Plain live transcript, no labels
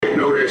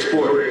Hey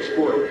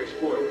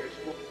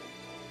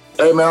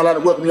man, I'd like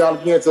to welcome y'all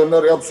again to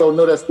another episode of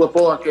Know That Sport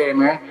Podcast,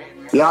 man.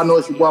 Y'all know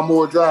it's your boy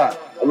Moore Drive.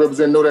 I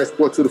represent Know That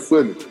Sport to the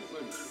fullest.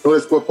 Know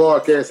That Sport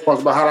Podcast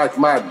sponsored by Highlight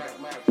Commodity.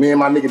 Me and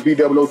my nigga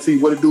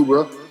BWOT, what it do,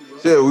 bro?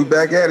 Shit, we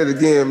back at it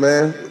again,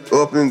 man.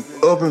 Up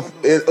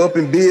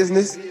in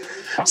business.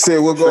 See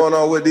what's going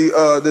on with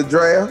the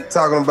draft.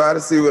 Talking about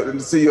it.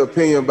 See your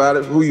opinion about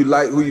it. Who you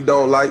like, who you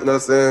don't like. You know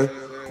what I'm saying?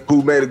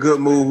 Who made a good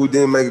move? Who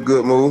didn't make a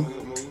good move?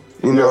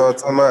 You know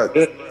what I'm talking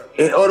about?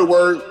 In other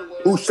words,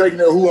 who's shaking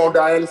it? Who on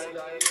dialysis?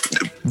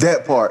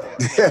 That part.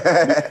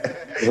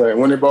 Right,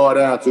 when they boil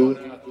down to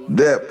it.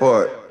 That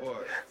part.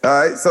 All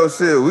right. So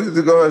shit, we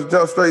just go and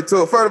jump straight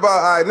to it. First of all,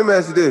 all right. Let me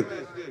ask you this.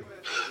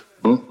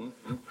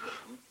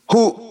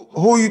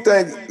 Who you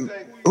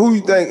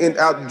think in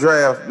out the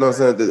draft, you know what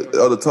I'm saying,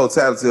 the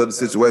totality of the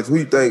situation, who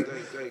you think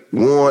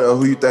won or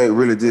who you think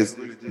really just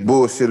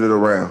bullshitted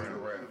around?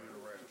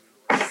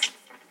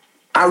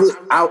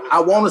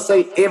 I want to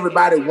say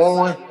everybody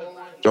won.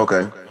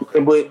 Okay.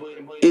 But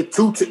it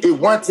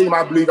one team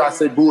I believe I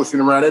say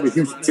bullshitting around. That was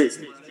Houston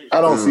Texans. I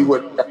don't see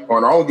what's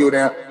going on. I don't give a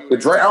damn. The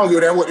draft, I don't give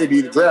a damn what they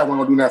did. The draft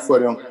wasn't gonna do nothing for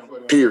them.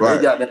 Period.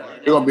 Right. They're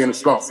gonna be in the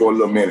slump for a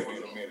little minute.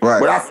 Right.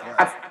 But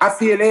I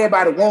feel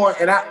everybody won,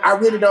 and I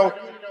really don't.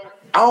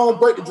 I don't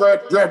break the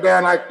draft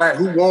down like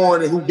who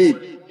won and who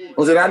didn't.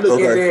 Because I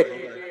look at that,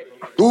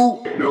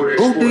 who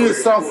did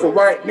something for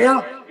right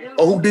now,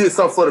 or who did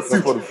something for the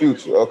future. For the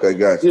future. Okay,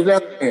 gotcha. You know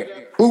what I'm saying?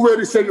 Who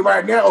ready to shake it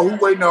right now, or who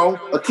waiting on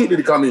a kidney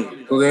to come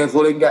in? So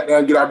they can get down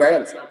and get our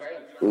balance.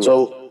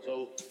 So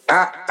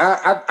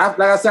I like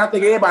I said, I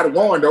think everybody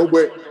won though,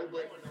 but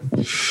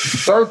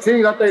certain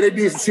teams, I think they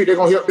did some shit. They're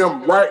gonna help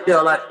them right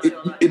now, like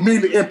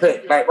immediate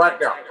impact, like right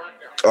now.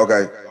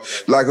 Okay,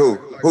 like who?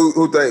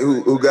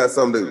 Who got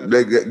something?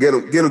 They get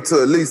them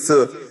to at least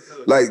to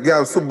like got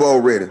them Super Bowl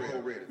ready.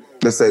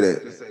 Let's say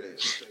that.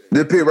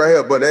 This pick right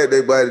here, but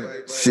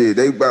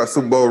they about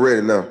Super Bowl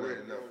ready now.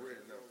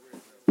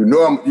 You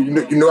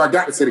know I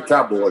got to say the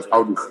Cowboys.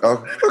 I'll do.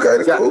 Okay,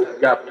 that's cool.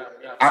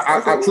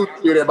 I truly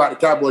feel that about the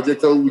Cowboys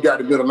just because we got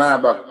the middle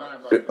linebacker.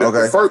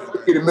 The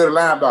first pick, the middle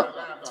linebacker.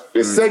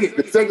 The second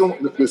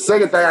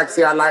thing I can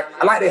say I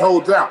like their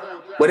whole draft,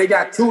 but they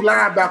got two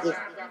linebackers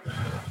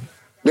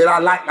that I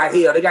like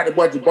here. They got the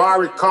boy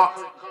Jabari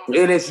Cox from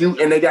LSU,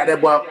 and they got that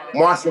boy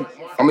Parsons.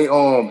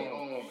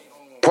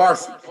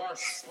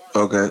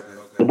 Okay.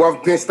 The boy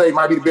from Penn State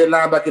might be the best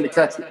linebacker in the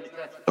country.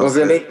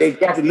 Okay. They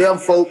got 11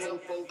 folks,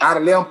 out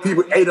of 11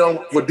 people, 8 of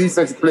them for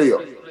defensive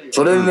players.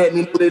 So they let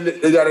me know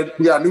we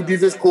got a new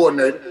defense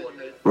coordinator.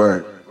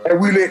 Right. And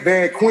we let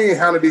Dan Quinn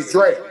handle this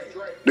draft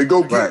to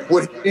go get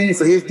what he needs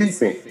for his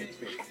defense.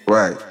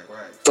 Right.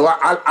 So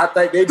I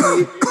think they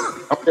did.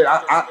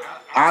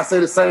 I say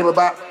the same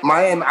about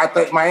Miami. I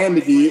think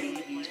Miami did.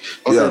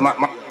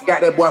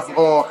 Got that boy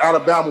from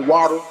Alabama,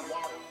 Waddle.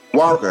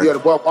 Okay. Yeah, the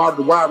boy Waddle,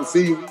 the wide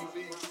receiver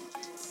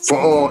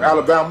from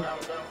Alabama.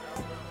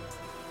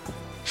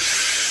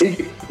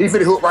 He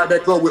finna hook right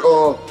back up with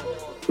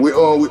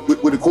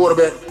the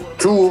quarterback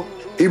Tua.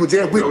 He was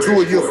just with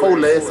Tua year 4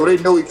 last, so they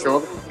know each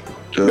other.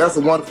 Yeah. That's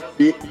a wonderful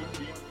fit.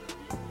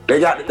 They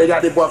got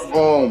that boy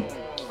from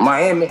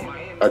Miami,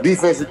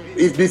 his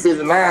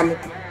defensive lineman,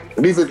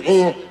 a defensive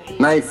end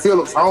named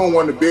Phillips. I don't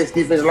want the best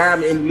defensive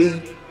lineman in the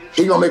league.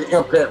 He gonna make an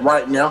impact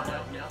right now.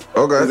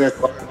 Okay.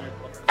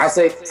 I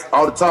say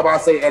off the top, I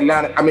say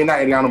Atlanta. I mean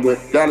not Atlanta, but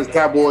Dallas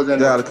Cowboys and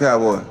Dallas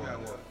Cowboys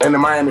and the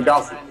Miami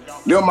Dolphins.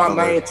 They're my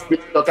main two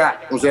stuck out.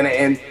 You know what I'm saying?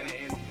 And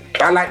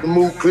I like to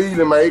move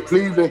Cleveland, man.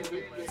 Cleveland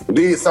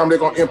did something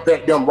that's gonna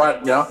impact them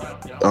right now.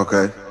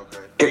 Okay.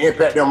 Can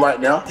impact them right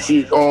now.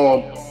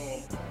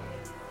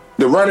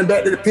 The running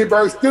back that the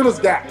Pittsburgh Steelers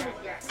got.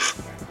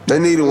 They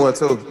needed one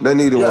too. They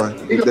needed one.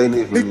 He can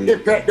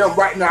impact them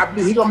right now. I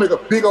believe he's gonna make a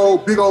big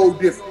old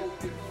difference.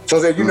 So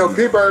that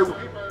Pittsburgh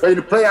made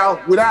the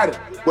playoffs without it.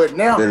 But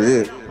now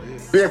Ben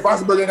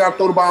Roethlisberger ain't gotta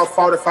throw the ball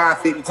 45,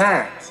 50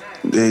 times.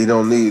 Yeah, he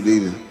don't need it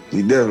either.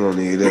 He definitely don't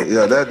need that.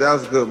 Yeah, that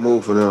was a good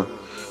move for them.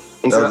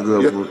 That was a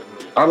good move.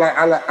 I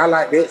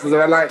like that. So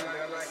I like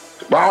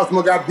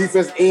Baltimore got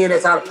defense end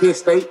that's out of Penn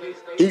State.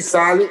 He's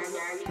solid.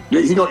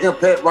 He gonna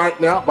impact right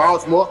now.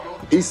 Baltimore,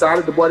 he's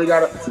solid. The boy they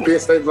got a Penn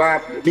State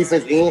line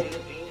defense end.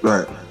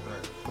 Right.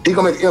 He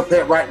gonna make an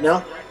impact right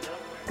now.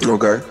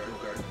 Okay.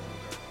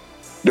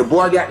 The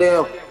boy got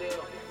there.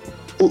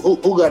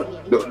 Who got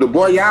it? The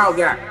boy y'all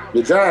got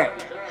the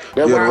Giants.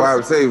 The wide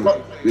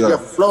receiver. Yeah,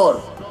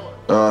 Florida.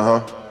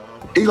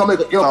 He gonna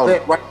make an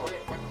impact right.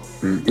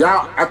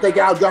 Y'all, I think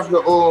y'all drafted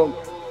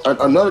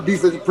another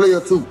defensive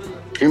player too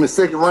in the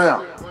second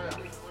round.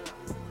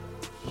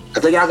 I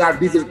think y'all got a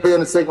defensive player in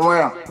the second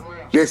round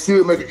that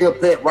should make an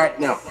impact right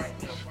now.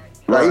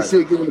 Like he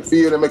should get in the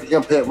field and make an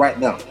impact right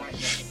now.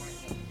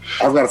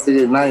 I've got to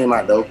figure his name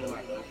out though.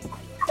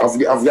 I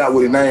forgot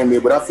what his name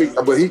is, but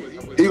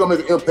he gonna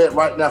make an impact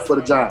right now for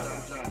the Giants.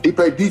 He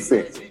played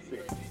defense.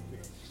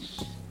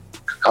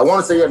 I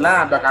want to say a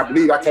linebacker, I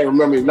believe. I can't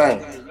remember his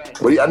name,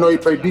 but I know he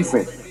played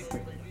defense.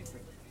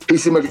 He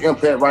should make an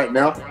impact right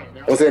now.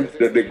 I'm saying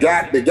the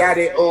guy that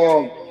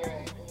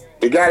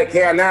The guy that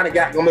Carolina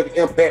got gonna make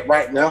an impact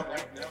right now.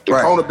 The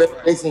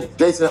cornerback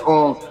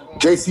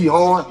J.C.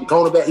 Horn, the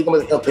cornerback, he gonna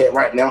make an impact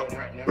right now.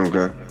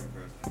 Okay.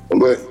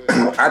 But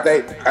I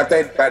think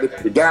about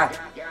the guy,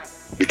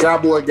 the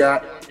Cowboy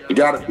guy, the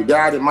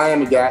guy that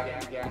Miami got,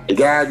 the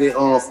guy that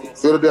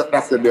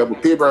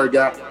Pittsburgh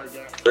got,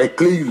 that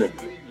Cleveland.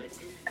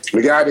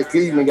 The guy that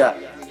Cleveland got,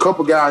 a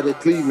couple guys that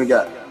Cleveland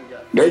got.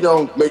 They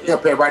gonna make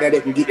impact right now.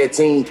 They can get that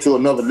team to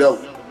another level.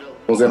 You know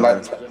what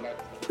I'm saying?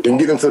 They can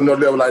get them to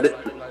another level like that.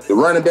 The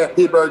running back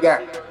Pittsburgh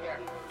got,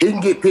 he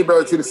can get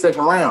Pittsburgh to the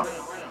second round.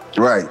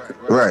 Right.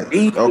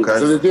 Easy. Okay.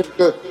 So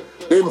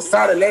they were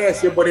solid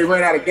last year, but they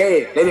ran out of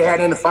gas. They didn't have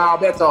any to fall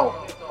back on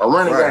a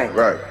running game.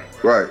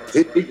 Right.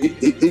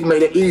 He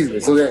made it easy.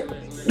 So that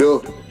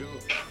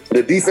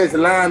the defensive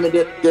lineman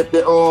that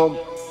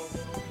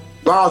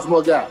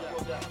Baltimore got,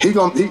 he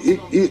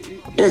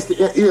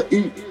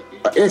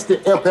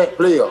instant impact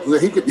player. So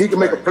he can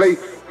make a play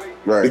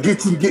to get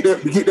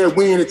that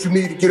win that you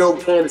need to get over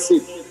Kansas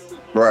City.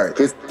 Right.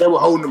 Because they were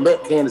holding them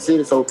back, Kansas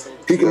City, so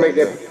he can make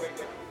that.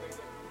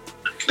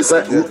 The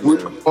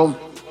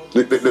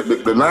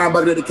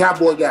linebacker that the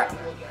Cowboy got,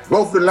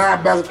 both of the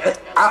linebackers,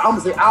 I'm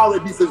gonna say all the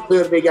defensive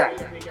players they got,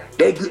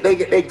 they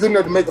good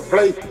enough to make a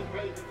play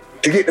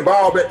to get the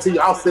ball back to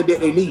you offset that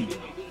they need.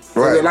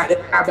 Right. So like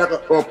that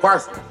linebacker on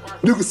Parsons,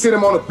 you can sit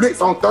him on a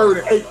blitz on 3rd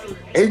and 8,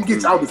 and he can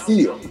get you out the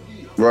field.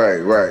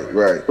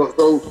 Right.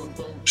 So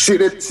shit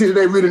that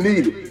they really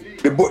needed.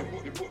 The boy,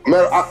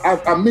 man,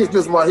 I missed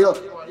this one right here.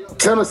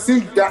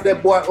 Tennessee got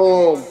that boy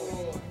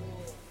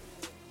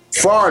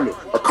Farley,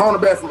 a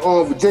cornerback from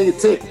Virginia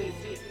Tech.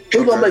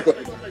 He gonna make an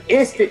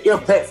instant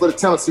impact for the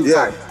Tennessee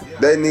Titans.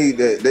 They need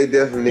that. They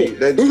definitely need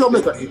that. He gonna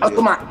make an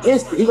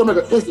instant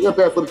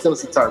impact for the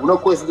Tennessee Titans. No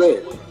questions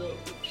asked.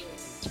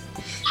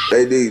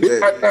 They need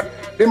that.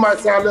 It might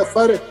sound a little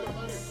funny,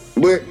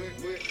 but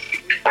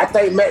I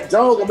think Matt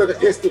Jones gonna make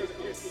an instant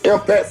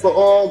impact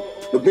for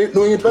the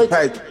New England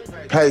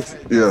Patriots.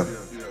 Yeah.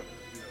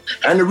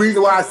 And the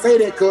reason why I say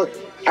that, cause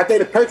I think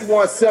the Patriots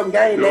won 7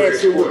 games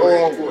last year with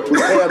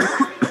Cam.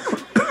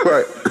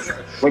 Right.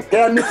 When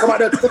Cam Newton come out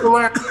there and took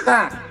around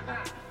time,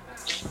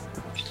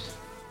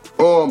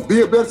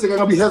 Bill Belichick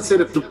gonna be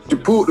hesitant to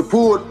pull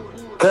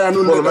Cam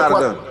Newton out of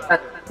them.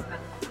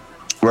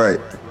 Right.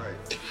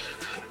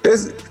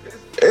 It's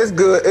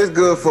good. It's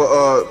good for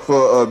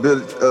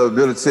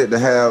Belichick to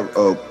have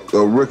a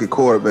rookie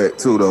quarterback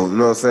too, though. You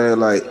know what I'm saying?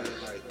 Like,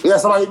 yeah,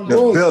 somebody can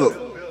develop.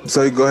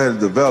 So you go ahead and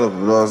develop. You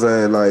know what I'm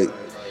saying? Like,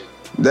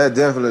 that was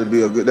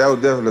definitely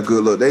a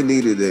good look. They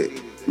needed it.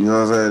 You know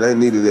what I'm saying? They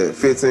needed that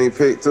 15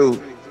 pick too.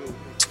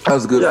 That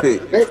was a good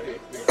pick.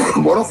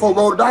 Boy, them folks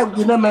rolled the dice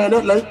getting that man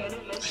that late.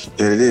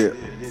 Yeah, they did.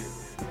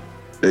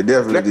 They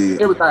definitely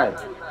did. Everything.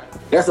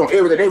 That's on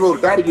everything. They rolled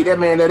the dice to get that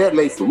man that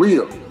late for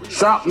real.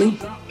 Shot me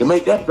to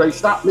make that play.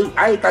 Stop me.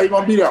 I ain't thought he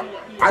gonna be there.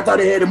 I thought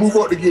they had to move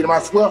up to get him. I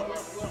swear.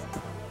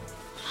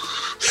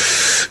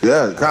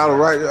 Yeah, Kyler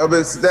Wright. I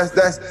mean, that's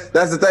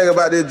the thing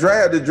about this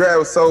draft. The draft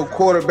was so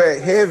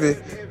quarterback heavy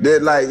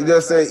that, like, you know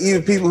what I'm saying,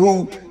 even people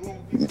who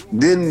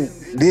didn't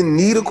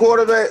need a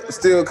quarterback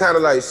still kind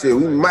of like, shit,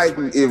 we might,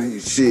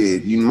 if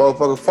shit, you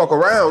motherfuckers fuck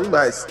around, we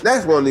might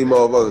snatch one of these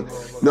motherfuckers.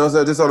 You know what I'm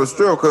saying? Just on the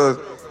strip, cause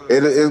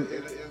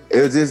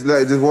it's just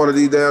like just one of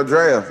these damn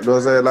drafts. You know what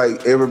I'm saying?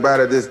 Like,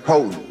 everybody that's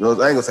potent. You know,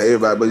 I ain't gonna say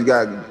everybody, but you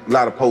got a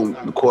lot of potent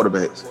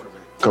quarterbacks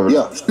coming.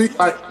 Yeah, speaking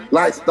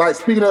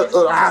of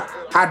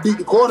how deep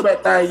the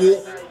quarterback thing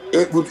is,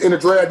 it was in the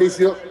draft this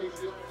year.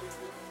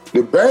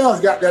 The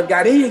Bears got in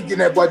getting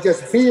that boy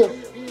Justin Fields.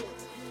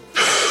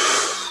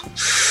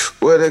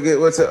 Where they get?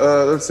 Let's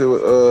see.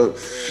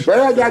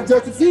 Bears got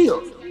Justin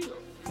Fields.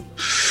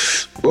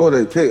 What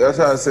they pick? That's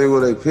how I say what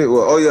they pick.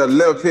 Well, oh yeah,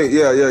 left pick.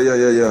 Yeah.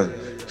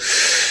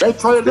 They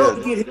traded up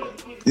to get him.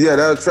 Yeah,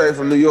 that was trade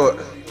from New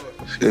York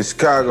in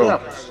Chicago.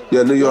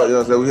 Yeah, New York. You know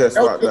what I'm saying? We had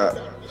swapped out.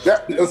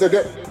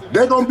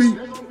 They're gonna be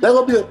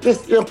a big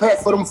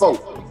impact for them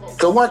folks.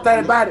 Cause one thing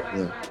about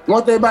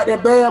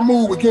that bad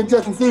move was getting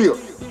Justin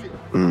Fields.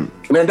 Man,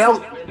 that was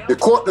the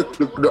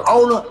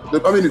owner, the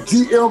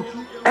GM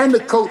and the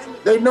coach.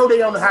 They know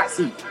they on the hot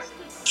seat,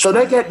 so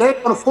they can't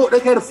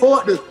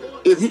afford this.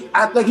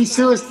 I think he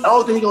should. I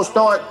don't think he gonna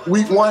start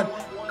week 1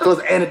 because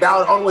Andy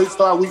Dalton. The only way he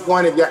start week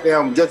 1 if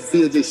goddamn Justin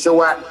Fields just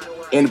show out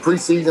in the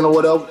preseason or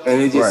whatever,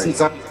 and they just see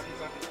something.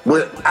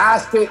 But I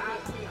expect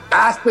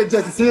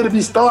Justin Fields to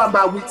be starting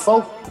by week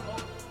 4.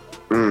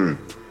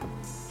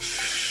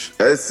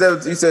 It's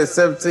 17. You said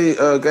 17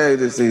 games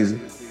this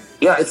season.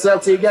 Yeah, it's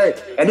 17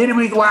 games. And then the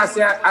reason why I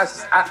said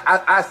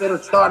I'm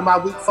starting by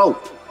week 4.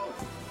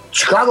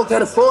 Chicago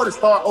can't afford to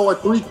start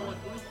 0-3.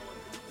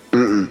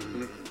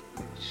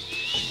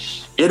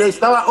 If they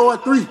start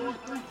 0-3,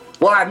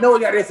 well, I know we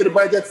got to answer the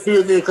budget Justin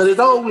Fields in because it's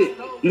over with.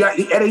 You got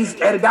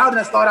Eddie Dalton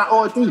that start out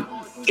 0-3.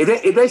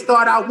 If they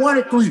start out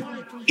 1-3,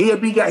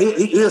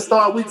 he'll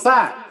start week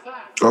 5.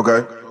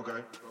 Okay.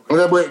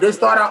 But they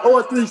start out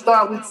 0-3,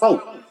 start week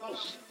 4.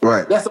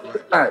 Right. That's a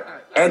good thing.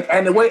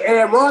 And the way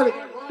Aaron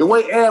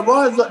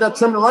Rodgers up there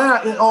trimming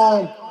around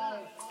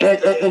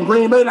in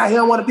Green Bay, like he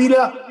don't want to be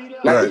there.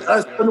 Like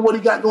us what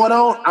he got going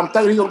on, I'm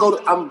thinking he's gonna go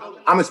to.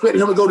 I'm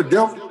expecting him to go to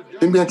Denver.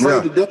 Him being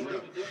traded to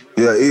Denver.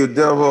 Yeah, either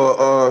Denver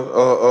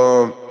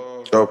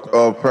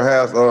or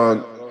perhaps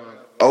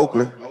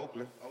Oakland.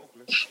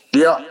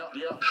 Yeah,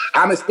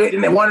 I'm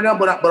expecting that one of them,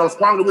 but I'm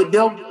strongly with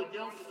Denver.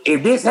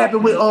 If this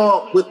happened with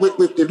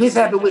if this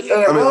happened with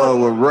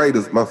Aaron with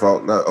Raiders, my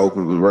fault, not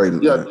Oakland, with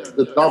Raiders. Yeah,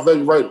 the Las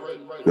Vegas Raiders.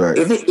 Right.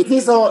 If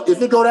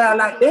it go down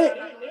like that,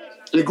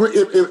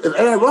 if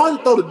Aaron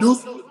Rodgers throw the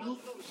deuce,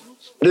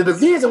 the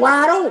division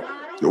wide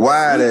open.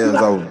 Wide ass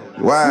open.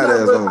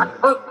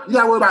 You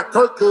gotta worry about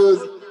Kirk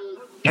Cousins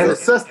and the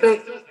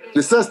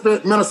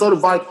suspect Minnesota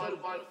Vikings.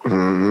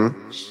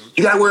 Mm-hmm.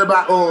 You gotta worry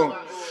about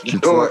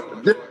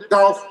Jared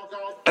Goff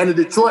and the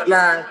Detroit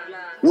line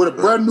with a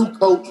brand new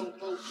coach.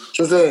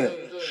 You know what I'm saying?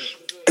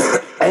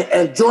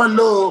 and Jordan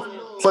Love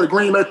for the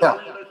Green Bay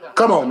Packers.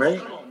 Come on,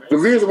 man. The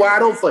division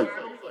wide open for you.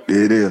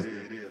 It is.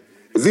 The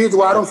division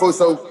wide open for you.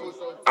 So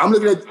I'm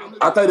looking at.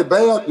 I think the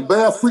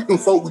Bears freaking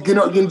folk was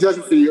getting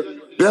Justin Fields.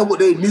 That's what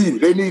they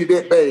needed. They needed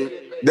that bad.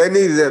 They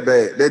needed that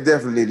bad. They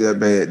definitely needed that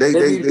bad.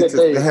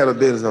 They had a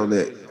business on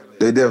that.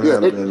 They definitely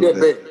had a business on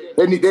that.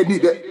 They need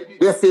that.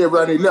 That fair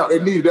around their left. They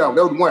needed that one.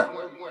 That was the one.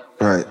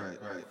 Right.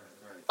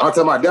 I'm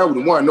talking about that was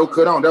the one. No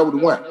cut on. That was the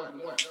one.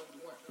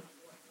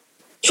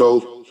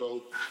 So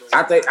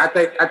I think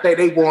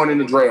they won in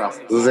the draft.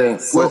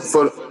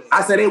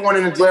 I said they won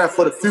in the draft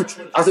for the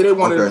future. I said they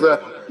won in the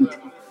draft for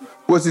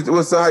the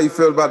future. How you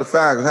feel about the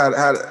Falcons?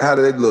 How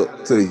do they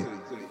look to you?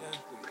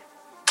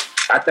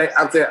 I'm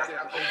saying,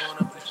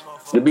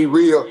 to be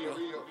real,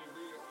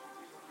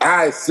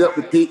 I accept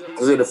the pick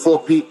because they're the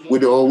fourth pick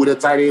with the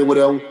tight end,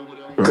 whatever.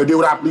 Because do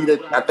what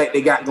I think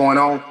they got going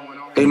on.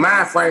 They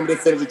mind frame, they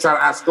finish to try to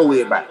outscore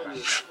everybody.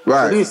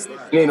 Right. So this,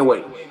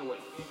 anyway.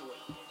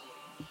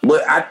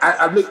 But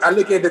I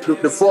look at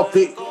the fourth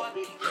pick.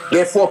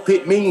 That fourth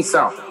pick means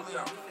something.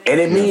 And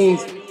it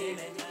means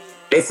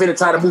they finna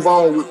try to move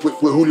on with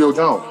Julio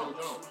Jones.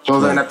 So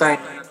I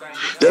think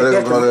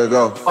that's gonna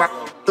go.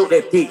 Took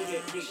that pick.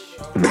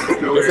 They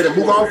finna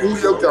move on with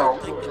Julio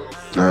Jones.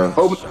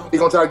 Hoping they're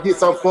gonna try to get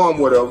something for him,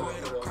 whatever.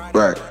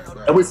 Right.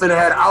 And we finna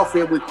have an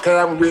outfit with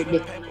Calvin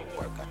Ridley.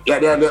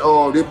 Got that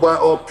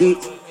boy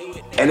Pitts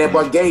and that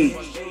boy Gage.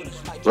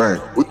 Right.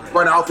 We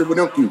run the outfit with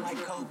them two.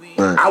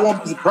 Right. I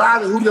won't be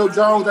surprised if Julio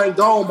Jones ain't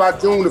gone by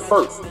June the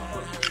 1st.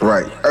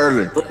 Right.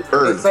 Early. I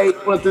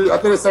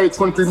think they say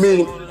 23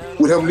 million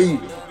with him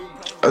leaving.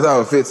 I thought it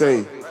was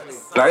 15.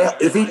 Now,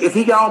 if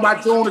he got on by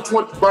June the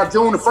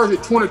 1st,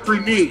 it's 23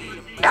 million.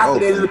 After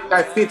that, it look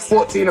like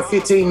 14 or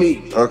 15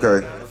 million.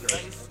 Okay.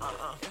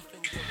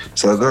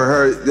 So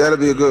that'll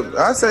be a good.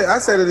 I say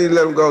they need to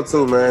let him go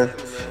too, man.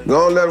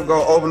 Go and let him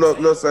go. Open up,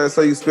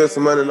 so you spend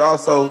some money, and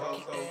also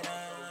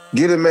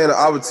get a man an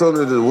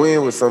opportunity to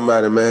win with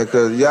somebody, man.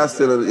 Because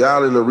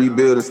y'all in the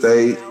rebuilding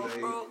stage,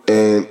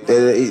 and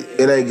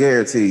it ain't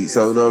guaranteed.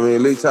 So you know what I mean.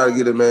 At least try to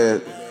get a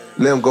man,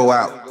 let him go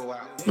out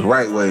the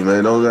right way,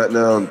 man. Don't let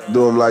now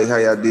do him like how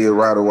y'all did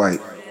Ryder White.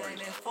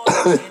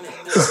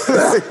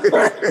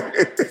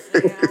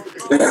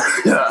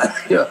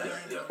 yeah.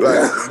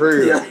 Like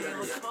real. Yeah.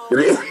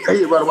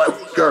 They Ryder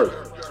White girl.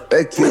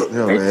 They killed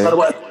him, man. Ryder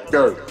White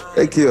girl.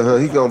 They killed him.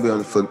 He gonna be on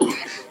the foot.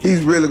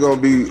 He's really gonna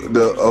be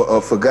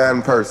a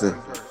forgotten person.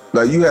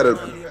 Like you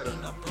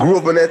grew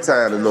up in that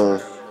time to know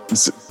him.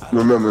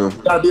 Remember him.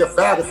 You gotta be a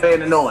Falcons fan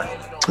to know him.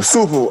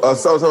 Super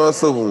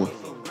one.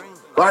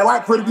 Ryder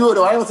White pretty good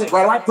though. I don't think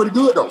Ryder White pretty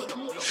good though.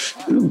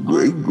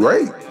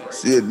 Great.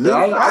 Shit, no.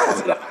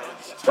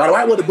 Ryder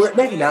White with the butt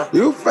naked now.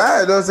 You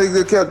fine. Don't think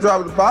they kept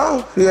dropping the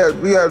ball. He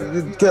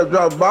kept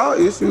dropping ball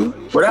issues.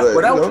 But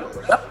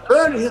that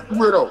early hit the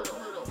career though.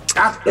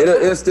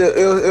 It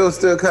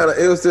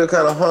still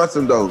kind of haunts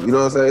him though. You know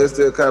what I'm saying? It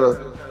still kind of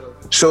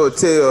show a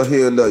tail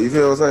here and there. You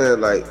feel what I'm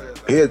saying? Like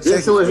he'll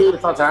check. Show it here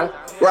sometimes.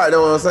 Right, that's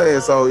what I'm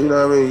saying. So you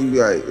know what I mean?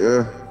 You like,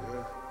 yeah.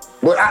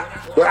 But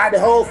I the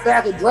whole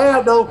Falcons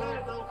draft though.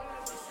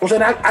 I'm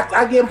saying I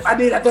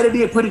thought they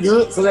did pretty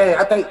good. So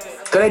I think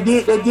because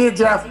they did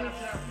draft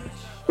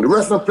the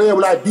rest of the players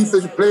were like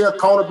defensive player,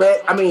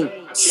 cornerback. I mean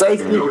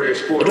safety.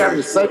 They got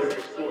the safety.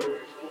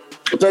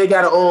 But they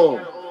got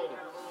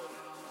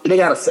They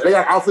got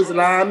offensive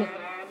lineman.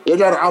 They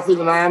got an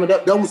offensive lineman.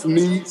 That was some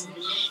needs.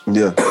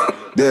 Yeah,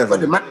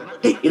 definitely.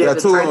 They got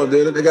two of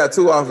them. They got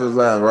two offensive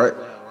linemen, right?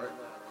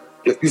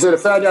 You said the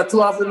Falcons got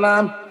two offensive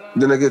linemen?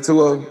 Then they get two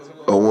of them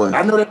or one?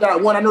 I know they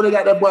got one. I know they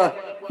got that boy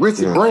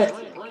Richard Grant,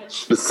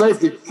 the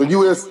safety from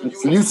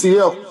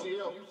UCF.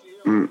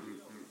 Mm.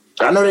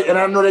 I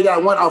know they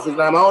got one offensive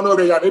lineman. I don't know if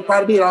they got. They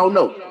probably did. I don't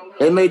know.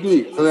 They may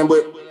did.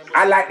 But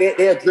I like that.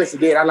 They addressed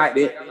it. I like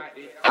that.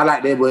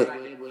 But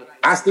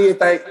I still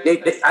think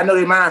I know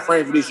they mind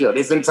frame for this year.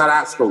 They finna try to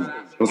outscore you.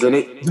 I'm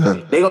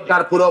saying they gonna try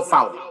to put up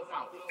foul.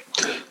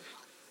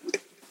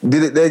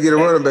 Did they get a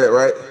running back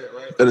right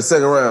in the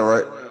second round,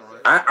 right?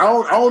 I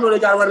don't know they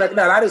got a running back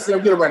now. I didn't see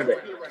them get a running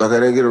back. Okay,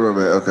 they get a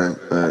running back. Okay,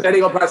 all right. They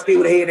gonna probably stay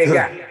with the head they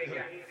got.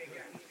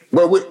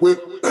 But with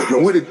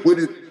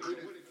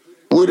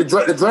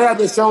the draft,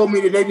 they showed me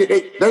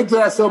that they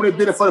draft showed me they're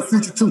bidding for the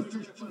future too.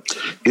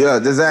 Yeah,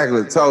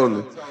 exactly,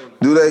 totally.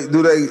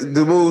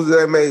 The moves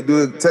they made,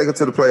 do it take it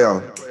to the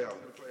playoff?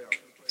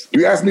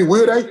 You ask me,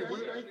 will they?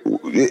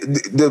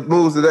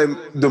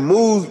 The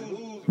moves,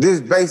 this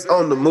based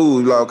on the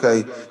moves, like,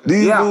 okay,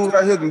 these moves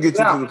right here can get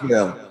you to the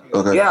playoff.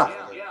 Okay.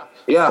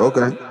 Yeah.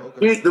 Okay.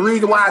 The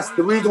reason why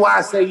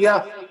I say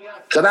yeah,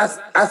 because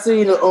I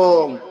seen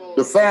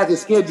the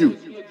Falcons schedule.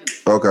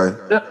 Okay.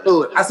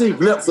 I seen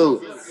glimpses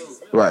of it.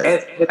 Right.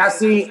 And I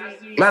seen,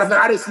 matter of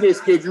fact, I didn't see their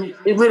schedule.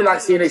 It really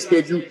like seeing their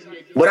schedule.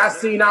 But I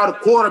seen all the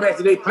quarterbacks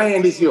that they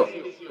playing this year.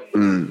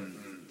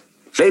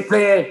 They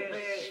playing,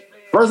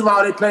 first of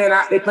all, they playing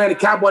the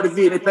Cowboy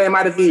division. They playing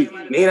my division,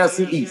 the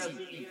NFC East.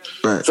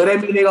 Right. So that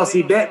means they're going to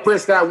see Dak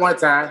Prescott one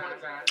time.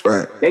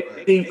 Right. They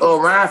can see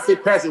Ryan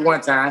Fitzpatrick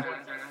one time.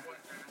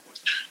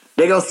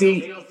 They're going to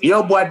see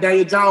your boy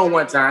Daniel Jones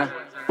one time.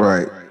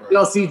 Right. They're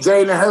going to see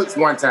Jalen Hurts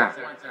one time.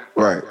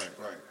 Right.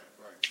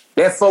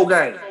 That's 4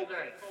 games.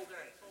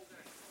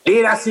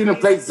 Then I seen them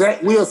play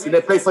Zach Wilson.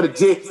 They play for the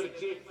Jets,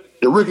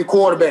 the rookie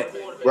quarterback.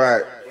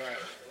 Right.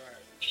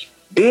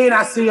 Then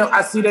I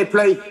see they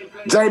play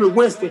Jameis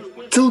Winston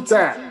 2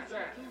 times.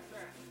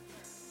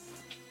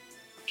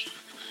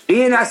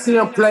 Then I see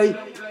them play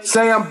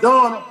Sam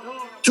Darnold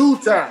 2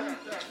 times.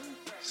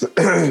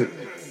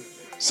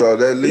 So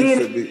that leads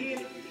to be.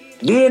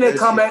 Then they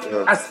come back.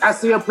 I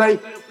see them play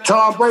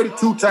Tom Brady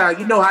 2 times.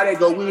 You know how that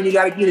go. We ain't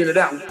got to get into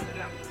that one.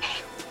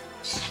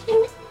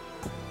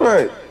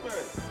 Right.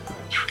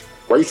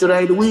 Well, you should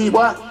have ate the weed,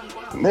 what?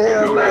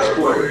 Man, last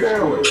one.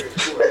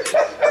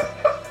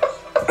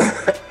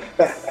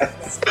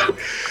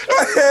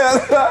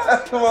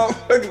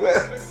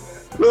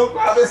 Look,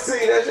 I've been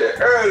seeing that shit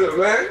earlier,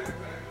 man.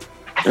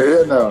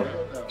 Yeah, no.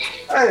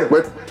 Hey.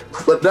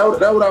 But that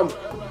what I'm.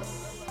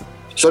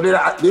 So then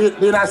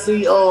I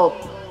see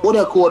what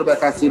other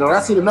quarterback I see on? I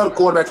see another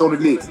quarterback on the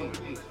list.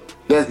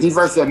 He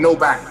versus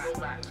nobody.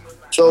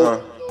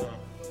 So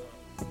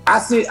I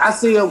see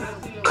him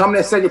coming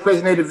in second place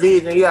in their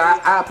division. Yeah,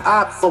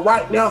 I for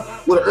right now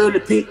with an early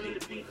pick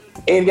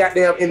and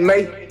goddamn in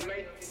May.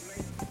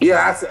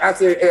 Yeah, I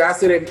said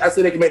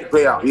they can make the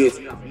playoff. Yes,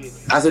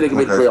 I said they can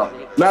make the playoff.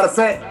 Matter of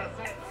fact,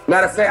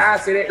 I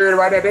said that earlier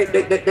right there.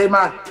 They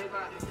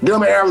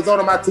them and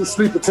Arizona my 2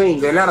 sleeper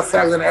teams. The Atlanta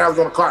Falcons and the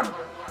Arizona Cardinals.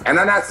 And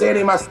I'm not saying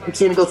they my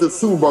team to go to the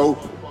Super Bowl.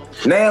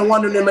 Now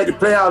one of them made the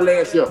playoff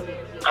last year.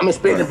 I'm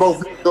expecting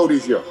both to go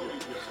this year.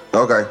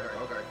 Okay.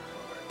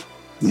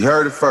 You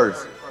heard it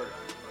first.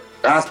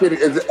 I spit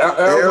it.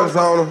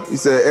 Arizona. You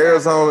said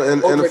Arizona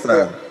and the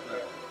Falcons.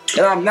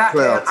 And I'm not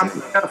a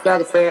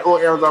Falcons fan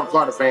or Arizona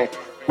Cardinals fan,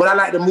 but I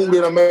like the move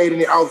that I made in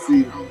the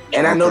outfield.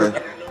 And I know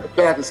the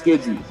Falcons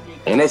schedule.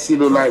 And that shit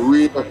look like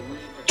real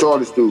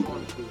Charlie Stew.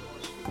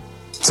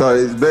 So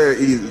it's very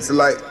easy. It's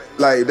like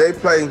they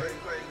play.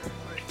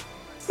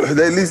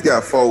 They at least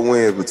got 4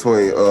 wins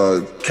between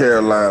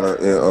Carolina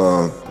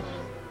and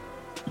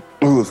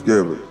who's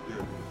scared?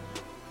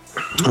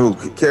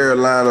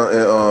 Carolina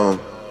and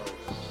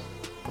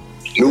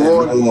New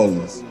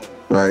Orleans.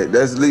 Right,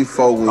 that's at least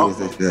 4 wins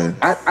this game.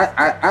 I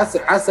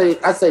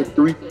say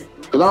 3, because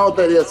I don't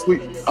think they're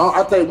sweet.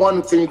 I think one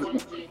of the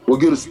teams will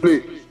get a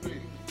split.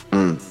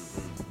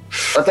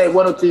 I think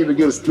one of the teams will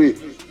get a split.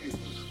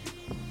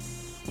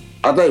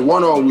 I think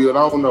one of them will.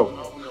 I don't know.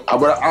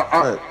 But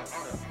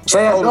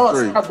Sam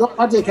Darnold,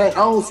 I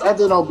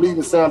just don't believe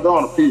in Sam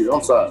Darnold, period.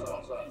 I'm sorry.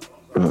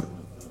 I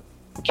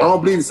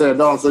don't believe in Sam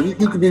Darnold. So you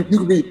could be.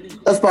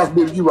 That's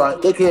possibility. You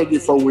right. They can't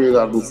get 4 wins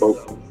out of New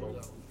Folk.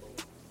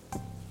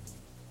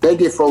 They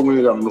get 4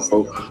 wins out of New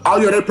Folk. Oh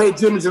yeah, they play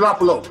Jimmy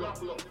Garoppolo.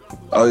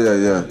 Oh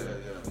yeah.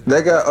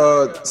 They got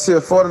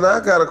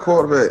 49 got a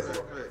quarterback.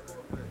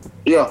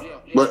 Yeah,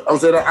 but I'm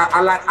saying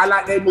I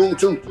like they move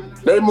too.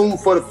 They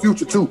move for the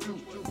future too.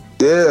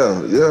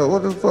 Yeah.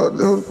 What the fuck?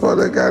 Who the fuck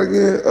they got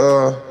again?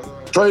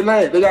 Trey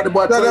Lance. They got the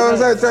boy. Trey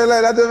Lance. Trey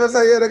Lance. I just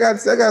say they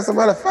got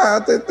somebody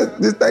fired.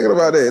 Just thinking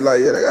about that.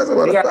 Like they got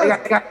somebody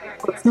fired. They got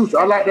for the future.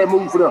 I like that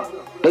move for them.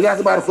 They got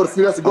somebody for the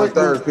future. That's a great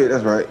third move. pick.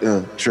 That's right.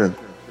 Yeah, sure.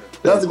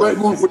 That's a great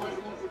move for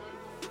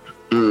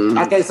them.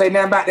 I can't say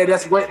nothing about that.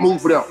 That's a great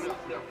move for them.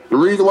 The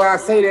reason why I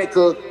say that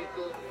because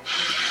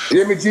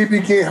Jimmy G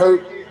be getting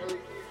hurt,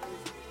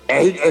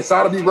 and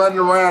sort of be running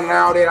around and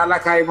all that. I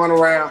like how he run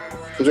around.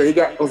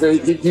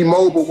 He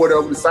mobile,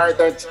 whatever. The same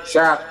thing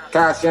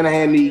Kyle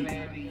Shanahan need.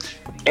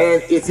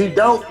 And if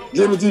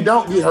Jimmy G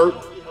don't get hurt,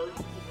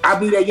 I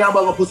believe that young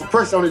boy gonna put some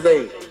pressure on his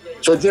ass.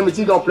 So Jimmy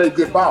G gonna play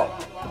good ball.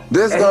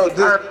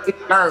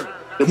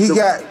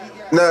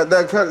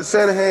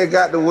 Shanahan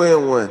got to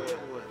win one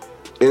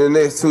in the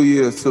next 2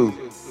 years too,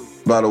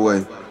 by the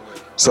way.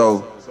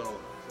 So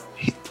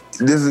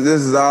this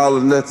is all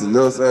or nothing, you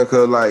know what I'm saying?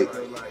 Cause like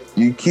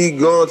you keep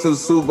going to the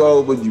Super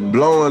Bowl, but you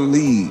blowing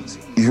leads.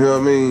 You know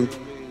what I mean?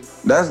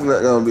 That's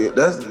not gonna be.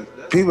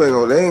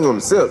 People they ain't gonna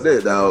accept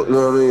that, dog. You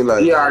know what I mean?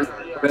 Like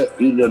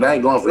they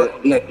ain't going for that.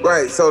 Yeah.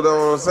 Right. So that's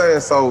what I'm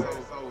saying. So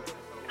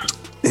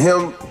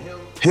him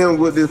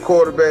with this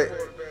quarterback,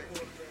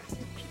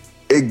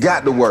 it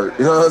got to work.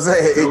 You know what I'm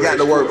saying? It got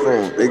to work for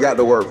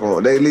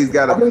him. They at least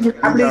got to.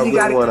 I believe he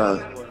got it.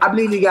 I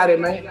believe he got it,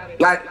 man.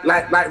 Like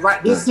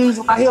right this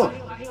season right here.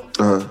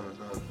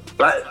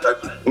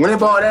 When they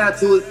brought down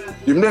to it,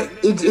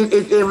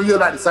 it's every year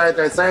like the same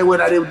thing. Same way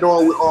that they were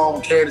doing with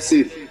Kansas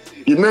City.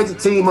 You mix the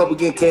team up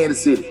against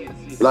Kansas City.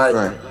 Like,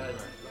 right.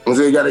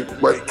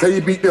 But can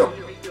you beat them?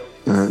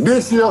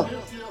 This year,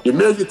 you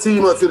mix your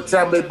team up to the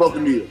Tampa Bay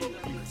Buccaneers.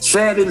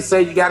 Sadly to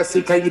say, you got to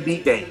see can you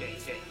beat that.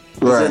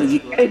 Right. If you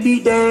can't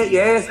beat that,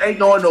 your ass ain't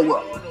going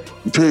nowhere.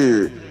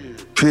 Period.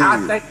 I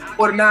think the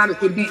 49ers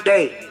can beat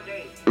that.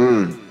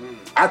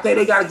 I think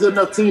they got a good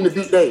enough team to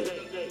beat that.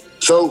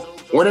 So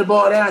when they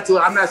brought down to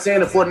it, I'm not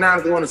saying the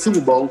 49ers can win the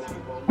Super Bowl,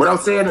 but I'm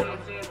saying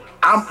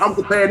I'm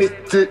comparing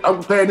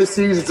this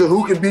season to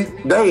who can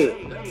beat that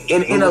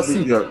in the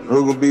NFC.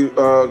 Who can beat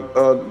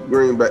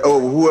Green Bay? Oh,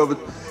 whoever,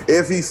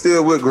 if he's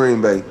still with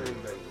Green Bay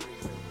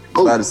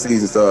by the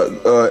season start,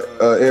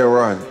 Aaron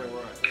Rodgers.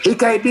 He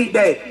can't beat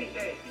that.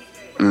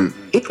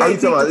 You talking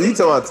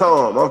about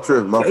Tom? I'm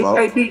tripping. My fault.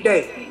 He can't beat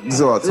that. You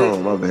talking about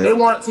Tom? My bad. They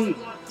want to.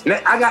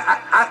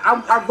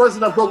 I'm first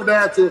enough broken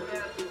down to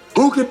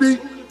who can beat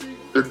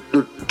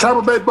the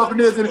Tampa Bay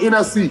Buccaneers in the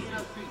NFC,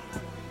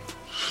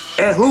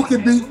 and who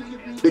can beat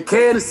the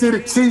Kansas City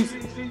Chiefs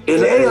in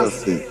the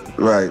AFC.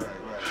 Right.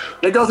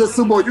 They go to the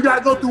Super Bowl. You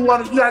gotta go through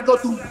one. You gotta go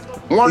through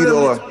one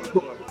of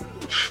them.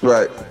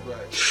 Right.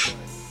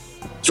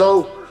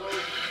 So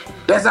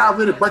that's how I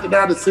really break it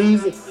down the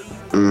season.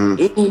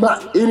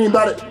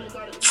 Anybody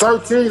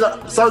 13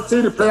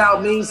 to play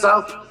out means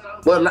something,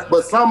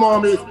 but some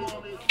of them is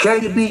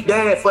can you beat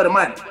dad for the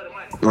money?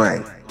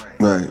 Right.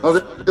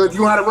 Because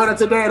you know how to run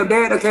into dad.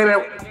 Dad came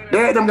out.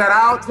 Dad them got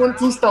all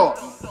 22 stars.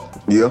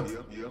 Yeah.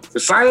 The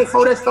same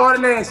four that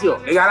started last year.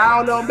 They got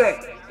all of them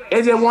back.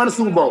 They just won the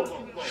Super Bowl.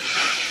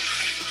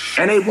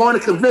 And they won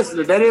it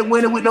convincingly. They didn't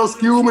win it with no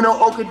scuba,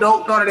 no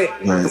okey-doke, none of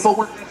that. Right. Before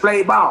when they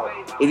played ball.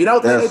 If you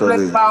don't think they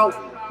played ball,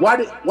 why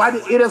the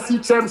NFC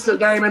Championship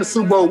game and the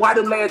Super Bowl, why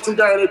them last two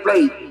games they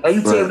played, and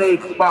you tell me they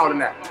ain't play ball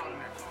tonight?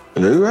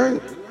 You're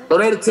right. So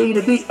they the team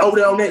to beat over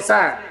there on that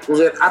side.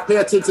 I pay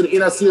attention to the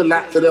NFC a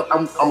lot because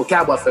I'm a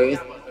Cowboy fan.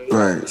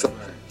 Right. So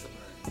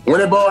when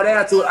they ball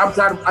down to it, I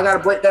gotta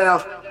break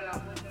down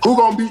who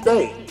gonna beat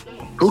that?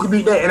 Who can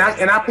beat that?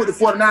 And I put the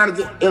 49ers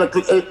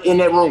in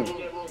that room.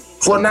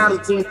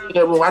 49ers team in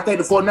that room. I think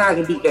the 49ers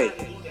can beat that.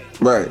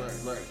 Right.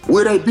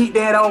 Will they beat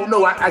that? I don't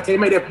know. I can't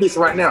make that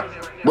prediction right now.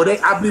 But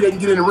I believe they can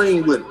get in the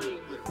ring with it.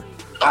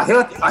 A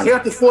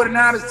healthy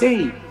 49ers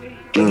team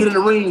can get in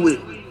the ring with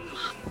it.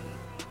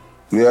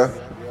 Yeah.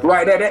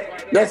 Right,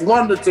 that's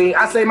one of the teams.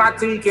 I say my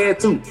team can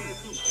too.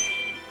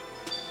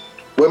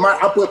 But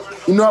I put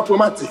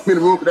my team in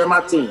the room because that's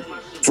my team.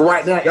 So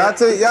right now, y'all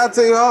team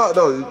hard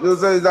though. You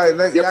say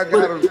like y'all got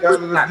them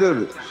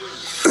legitimate.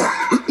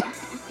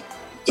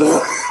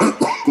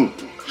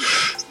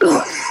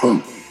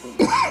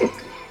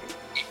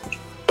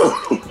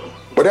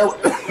 But that's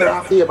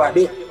how I feel about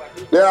that.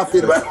 That's how I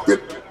feel about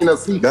it.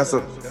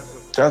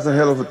 That's a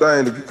hell of a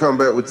thing to come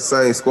back with the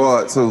same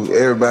squad too.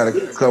 Everybody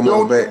come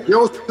on back. You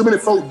don't see too many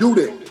folks do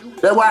that.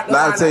 That's why a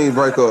lot of teams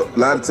break up.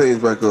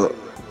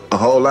 A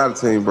whole lot of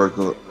teams break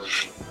up.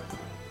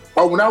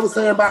 Oh, when I was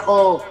saying about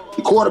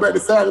the quarterback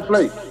decided to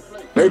play,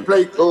 they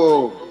played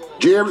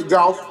Jared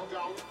Goff.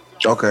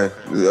 Okay.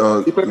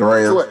 He played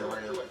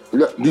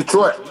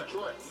Detroit.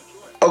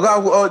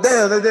 Oh,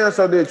 damn, they damn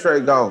sure did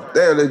trade Goff.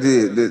 Damn, they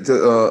did.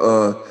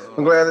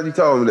 I'm glad that you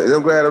told me that.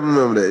 I'm glad I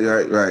remember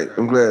that. Right.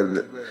 I'm glad of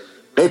that.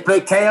 They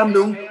played Cam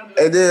Newton.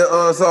 And then,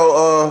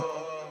 so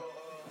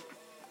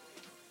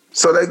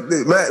they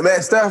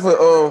Matt Stafford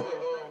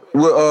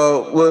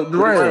with the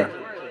Rams.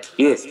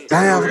 Yes.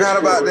 Damn, I forgot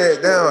about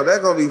that. Damn, that's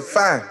gonna be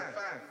fine.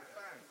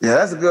 Yeah,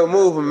 that's a good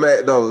move from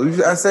Matt though. I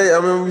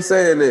remember we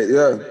saying that.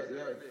 Yeah.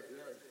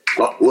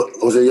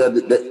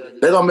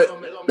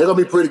 They're gonna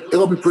be pretty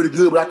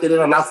good, but I think they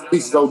done lost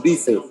pieces on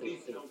defense.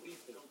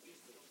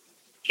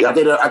 Yeah, I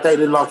think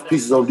they lost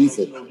pieces on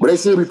defense, but they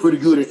should be pretty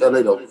good in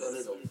LA though.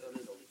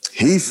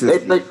 He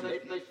should.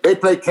 They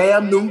play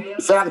Cam Newton.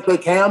 The Falcons play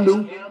Cam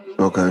Newton.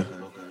 Okay.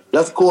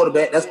 That's a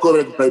quarterback. That's a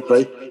quarterback to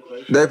play.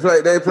 They play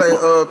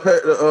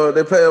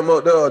him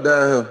up there or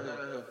down here.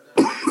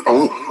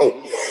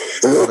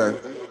 Okay.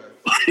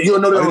 You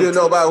don't know that. You didn't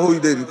know about who you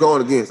did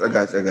going against. I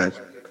got you.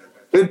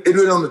 It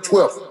did on the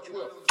 12th.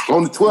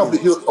 On the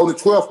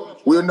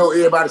 12th, we'll know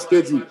everybody's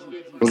schedule.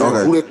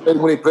 Okay. Who they play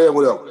when they play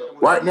with them.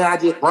 Right now I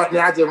just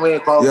ran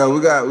across. Yeah,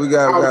 we got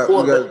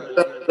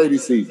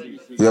this season.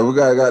 Yeah, we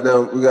got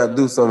to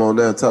do something on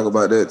that and talk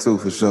about that too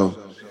for sure.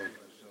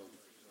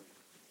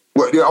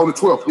 Well, yeah, on the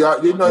 12th.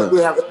 Yeah, you know we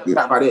have to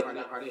talk about that.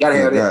 Gotta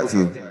have that.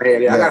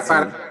 I gotta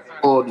find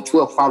out the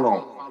 12th how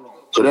long.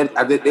 So that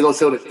they gonna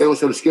show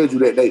the schedule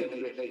that day.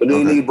 But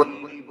then need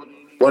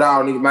what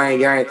all niggas main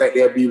game think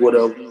they'll be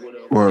whatever.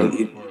 And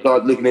you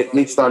start looking at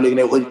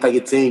what you think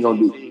your team gonna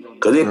do.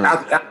 Cause if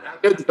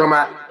you come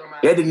out,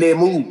 they didn't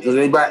move. Cause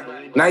anybody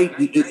now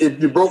if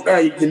you broke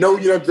down, you know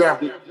you done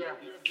drafted.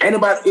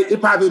 Anybody it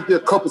probably be a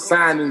couple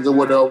signings or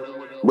whatever,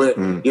 but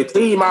your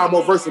team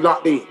almost virtually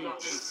locked in.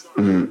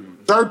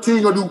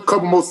 13 gonna do a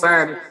couple more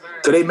signings,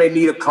 cause they may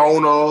need a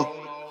corner or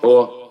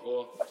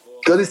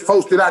cause it's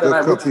posted out there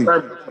like what's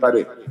about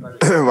it.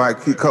 Right,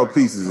 keep couple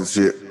pieces and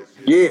shit.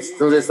 Yes,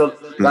 so it's so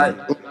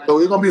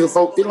it's gonna be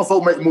folk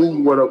make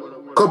moves with a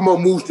couple more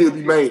moves still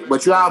be made,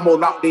 but you're almost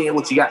locked in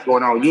what you got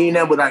going on. You ain't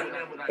never like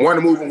one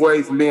move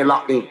away from being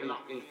locked in.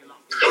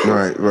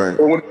 Right.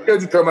 But when the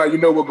schedule come out, you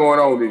know what's going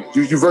on.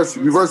 You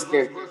versus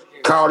can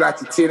call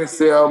out your 10 and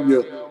 7,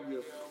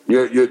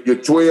 your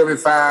 12 and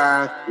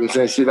 5, you know what I'm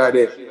saying, shit like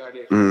that.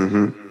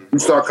 Mm-hmm. You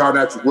start calling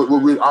out what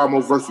really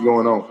almost versus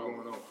going on.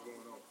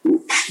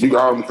 You can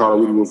almost call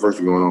it really what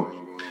versus going on.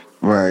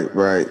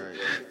 Right.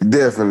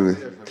 Definitely.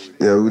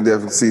 Yeah, we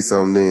definitely see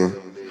something then.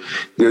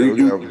 Yeah, you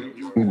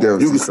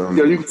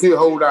can see a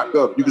whole lot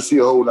better. You can see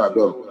a whole lot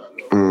better.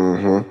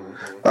 Mm-hmm.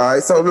 All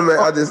right, so man,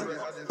 I just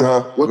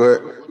go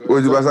ahead.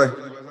 What you about to say?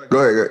 Go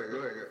ahead.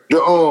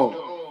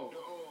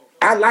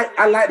 I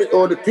like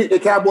the pick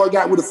that Cowboy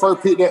got with the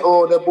first pick that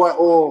boy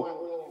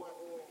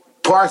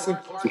Parsons,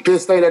 the Penn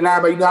State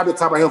linebacker. You know, I've been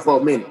talking about him for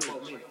a minute.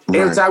 Right.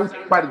 Every time we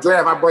talk about the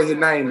draft, I bring his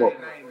name up.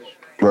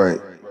 Right.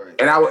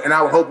 And I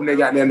was hoping they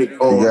got them. Yeah,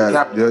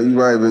 you're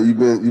right, but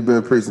you've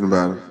been preaching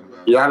about him.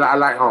 Yeah, I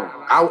like him.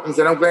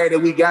 I'm glad that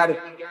we got it.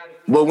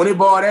 But when it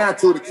boiled down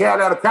to the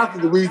Carolina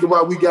Panthers, the reason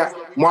why we got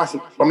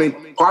Parsons,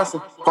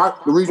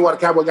 the reason why the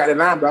Cowboys got that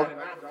linebacker.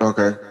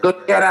 Okay. The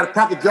Carolina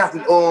Panthers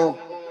drafted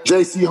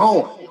J.C.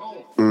 Horn.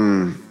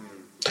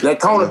 That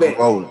cornerback.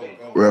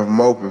 Ref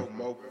him open.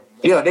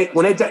 Yeah,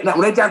 when they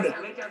drafted,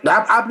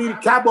 I believe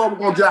the Cowboys were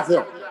gonna draft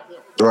him.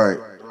 Right.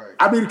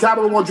 I believe the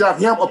Cowboys were gonna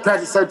draft him or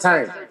Patrick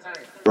Surtain.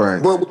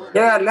 Right. But when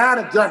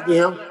Carolina drafted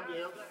him,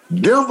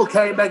 Denver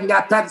came back and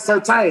got Patrick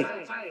Surtain.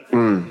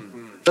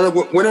 So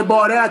when it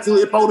boiled down to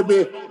it, supposed to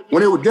be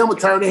when it was Denver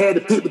turn, they had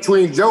to pick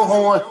between J.C.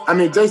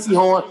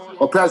 Horn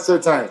or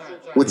Patrick Surtain.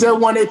 Whichever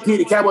one they picked,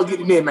 the Cowboys get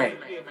the net man.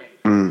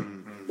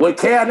 When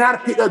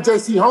Carolina picked up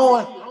J.C.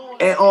 Horn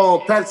and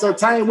Patrick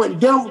Surtain went to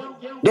Denver,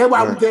 that's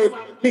why we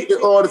picked the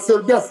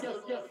Philadelphia.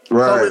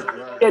 Right.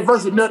 So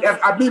versus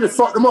I believe it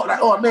fucked them up. Like,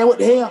 oh man, what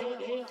the hell?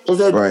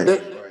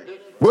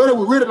 Buddy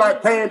was really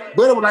like plan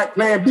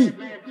B.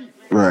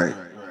 Right.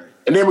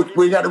 And then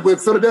we got to win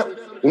Philadelphia.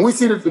 When we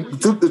see the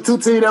two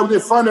teams that was in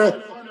front of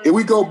us, if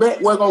we go back,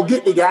 we're going to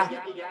get the guy.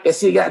 That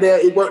shit got there,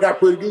 it worked out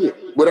pretty good.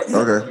 It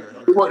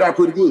worked out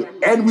pretty good.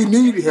 And we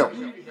needed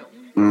him.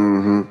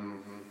 Mm-hmm.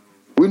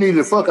 We needed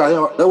the fuck out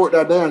of him. That worked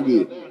out damn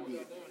good.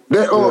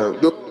 The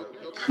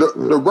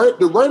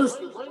Raiders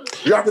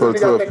dropped the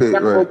nigga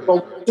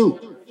pick, too.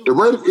 The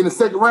Raiders in the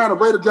second round, the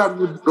Raiders dropped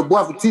the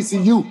boy from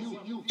TCU.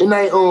 His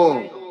name,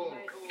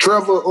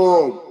 Trevor,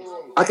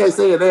 I can't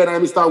say his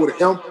name, he started with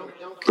an M.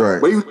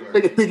 Right. But he was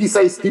taking pick, he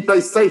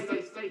plays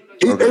safety.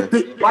 They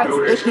picked right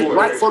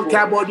before the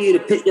Cowboys did to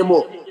pick him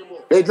up.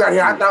 They drafted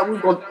him.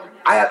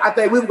 I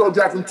think we were gonna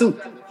draft him too.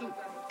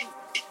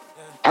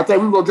 But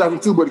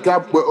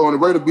the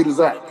Raiders beat us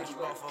out.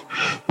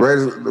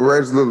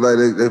 Raiders look like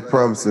they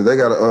promising. They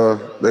got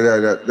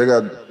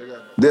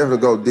definitely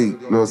go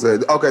deep. You know what I'm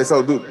saying? Okay,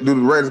 so do the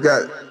Raiders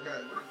got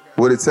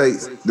what it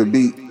takes to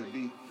beat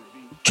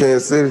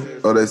Kansas City,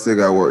 or they still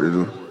got work to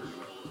do?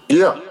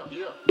 Yeah.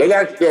 They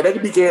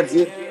can beat Kansas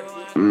City.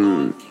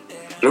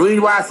 The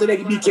reason why I say they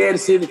can beat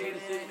Kansas City,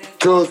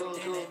 because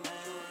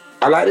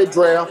I like their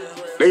draft.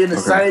 They in the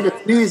same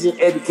division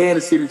as the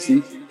Kansas City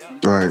Chiefs.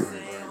 Right.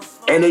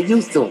 And they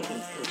used to them.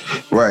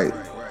 Right.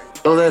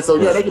 So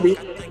yeah, they can be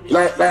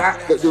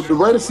the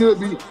Raiders should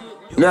be.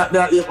 Now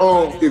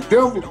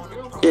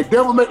if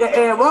Denver make that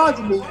Aaron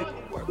Rodgers move,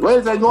 the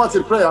Raiders ain't going to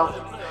the playoffs.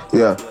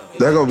 Yeah,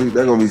 they're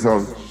gonna be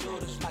something.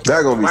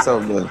 That's gonna be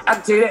something. I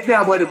can tell you that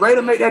now, but the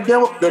Raiders make that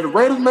Denver. The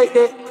Raiders make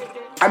that.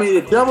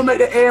 If Denver make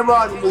that Aaron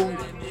Rodgers move,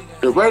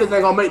 the Raiders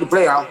ain't gonna make the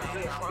playoffs.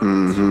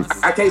 Mm-hmm.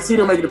 I can't see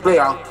them making the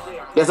playoffs.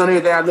 That's the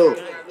only thing I know.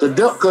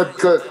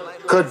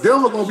 Cause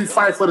Denver gonna be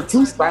fighting for the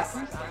 2 spot.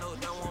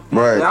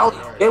 Right. I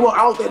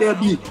don't think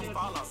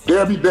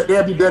they'll be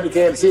better than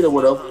Kansas City or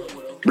whatever.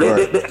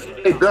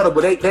 They better,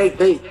 but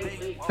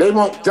they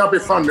won't jump in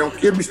front of them.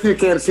 It'll be still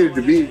Kansas City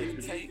to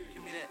be.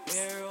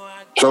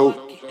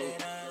 So.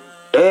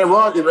 If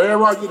Aaron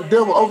Rodgers get the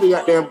Denver over,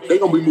 goddamn, they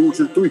gonna be moved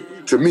to the 3.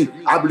 To me,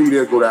 I believe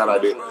they'll go down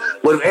like that.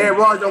 But if Aaron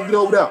Rodgers don't get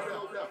over there,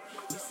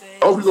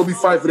 Oakley gonna be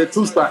fighting for that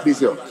 2 spot this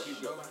year.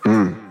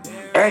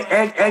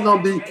 Ain't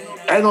gonna be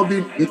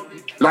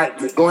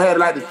like gonna have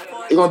like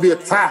it's gonna be a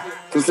tie.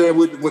 I'm saying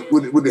with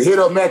the hit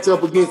up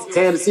matchup against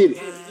Kansas City,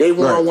 they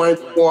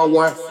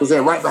 1-1, I'm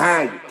saying right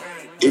behind you.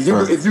 If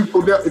you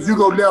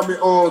go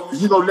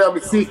let me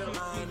see,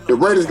 the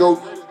Raiders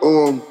go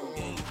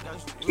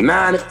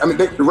 9.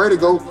 The Raiders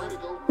go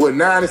with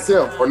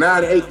 9-7 or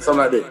 9-8, something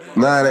like that.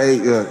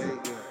 9-8, yeah.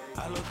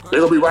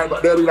 They'll be right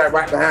behind.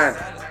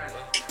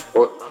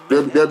 Or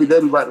they'll be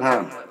right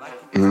behind.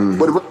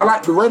 But I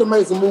like the Raiders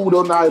made some move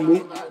though. Now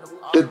move.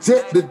 I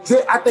think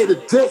the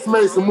Jets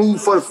made some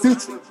move for the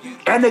future,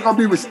 and they're gonna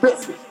be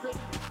respectful.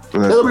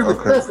 They're gonna be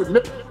respectful.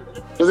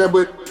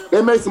 But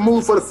they made some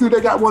moves for the future.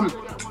 They got one of the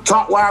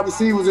top wide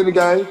receivers in the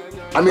game.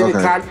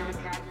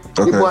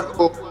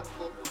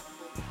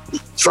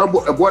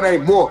 A boy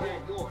named Moore.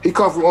 He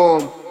come from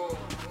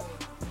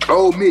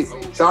Ole Miss.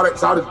 Shout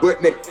his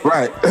butt neck.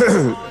 Right.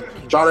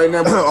 Charlotte ain't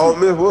never. Ole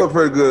Miss was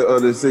pretty good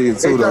on this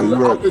season too,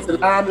 though.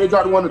 They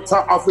drafted one of the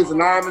top offensive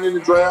linemen in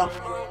the draft.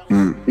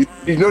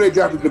 You know they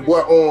drafted the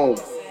boy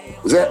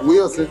Zach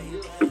Wilson,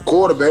 the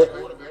quarterback.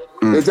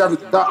 They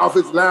drafted the top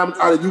offensive lineman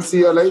out of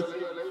UCLA.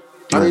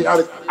 I mean, out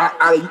of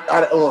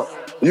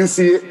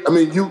UCLA. I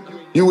mean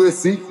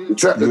USC. The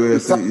top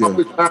offensive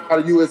lineman out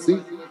of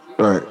USC.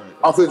 Right.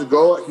 Offensive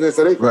guard.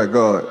 So they,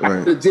 guard.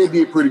 Right. The Jet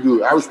did pretty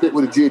good. I respect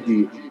what the Jet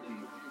did.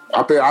 I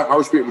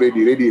respect what they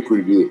did. They did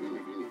pretty good.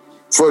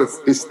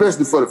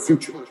 Especially for the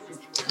future.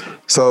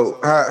 So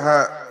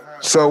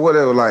so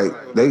whatever, like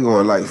they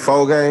going like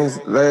 4 games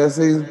last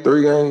season,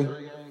 3 games?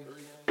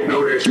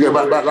 Yeah,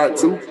 about like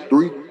 2,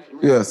 3.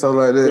 Yeah, something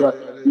like that.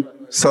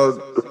 So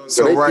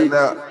right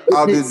now,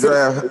 out this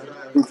draft,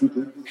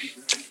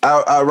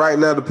 right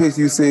now the picks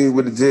you seen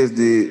what the Jets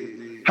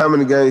did, how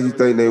many games you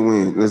think they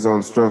win? That's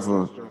on the strength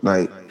of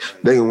like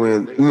they can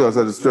win,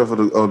 so the strength of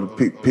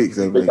the picks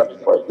they make.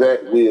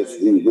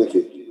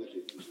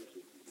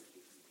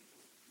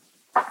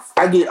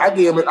 I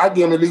give him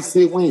at least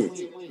 6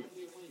 wins.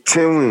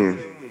 10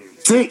 wins.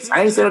 6.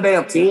 I ain't said a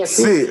damn 10.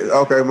 6.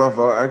 Okay, my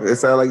fault. It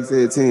sounded like you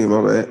said 10.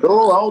 My bad.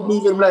 No, I don't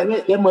believe him like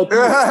that. That much.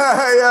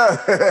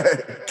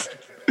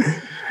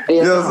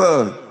 Yes,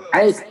 sir.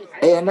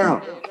 Hey,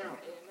 now.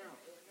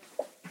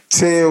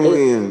 10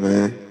 wins,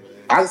 man.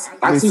 I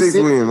see 6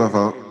 wins, my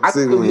fault.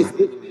 6 wins.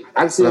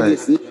 I can see him get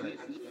 6.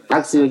 I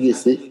can see him get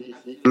 6.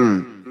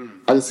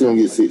 I can see him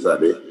get 6 out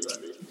there.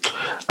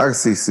 I can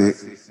see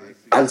 6.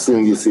 I can see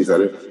him get 6 out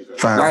there.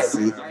 5,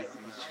 6.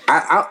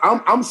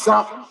 I'm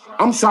shocked.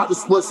 I'm shocked at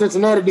what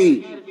Cincinnati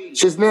did.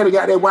 Cincinnati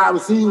got that wide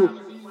receiver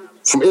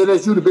from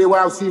LSU, the best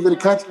wide receiver in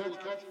the country.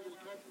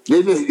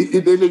 They just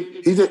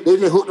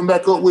hooked him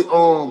back up with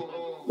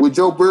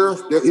Joe Burrow.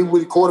 He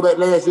was the quarterback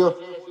last year.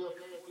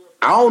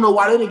 I don't know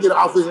why they didn't get an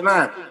offensive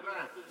line.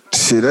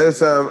 Shit, that's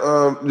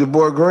the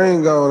boy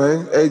Green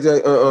gone,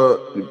 AJ.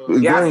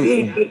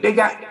 Green. They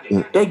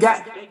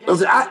got.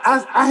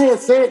 I had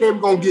said they were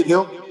gonna get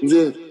him.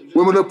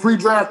 When the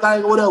pre-draft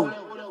thing or whatever.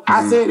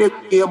 I said they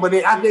would get him, but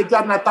then after they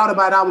dropped and I thought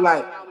about it, I was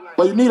like,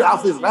 well, you need an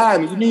offensive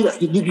line. You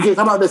can't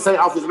come out there saying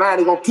offensive line,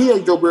 they're gonna kill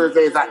Joe Burrow's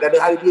ass out there.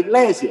 That's how they did it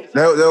last year.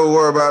 They were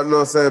worried about,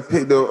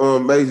 pick the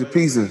major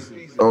pieces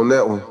on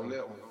that one.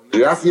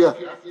 Yeah.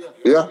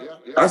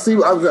 I see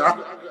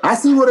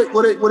where they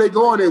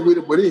going there with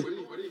it,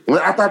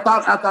 but after I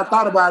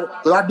thought about it,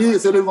 because I did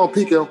say they were gonna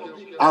pick him,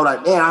 I was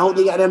like, man, I hope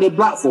they got them they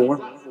block for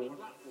him.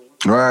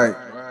 Right.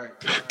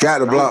 Got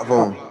the block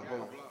for him.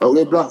 Oh,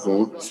 they block for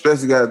him.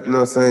 Especially got,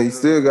 you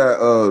still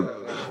got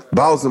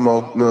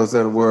Baltimore,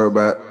 to worry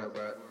about.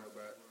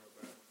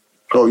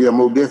 Oh, yeah,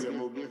 more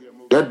different.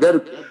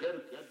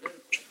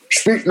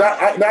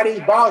 Not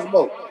even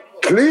Baltimore.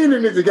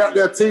 Cleveland is got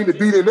their team to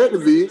beat in that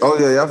division. Oh,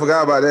 yeah, I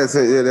forgot about that.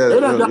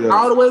 They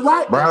all the way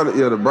right.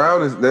 The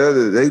Browns,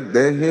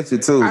 they hit you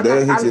too.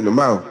 They hit you in the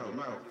mouth.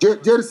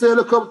 Just said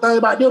a couple things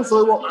about them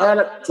so I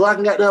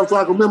can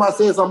remember I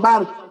said something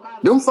about them.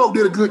 Them folk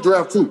did a good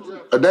draft too.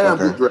 A damn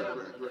good draft.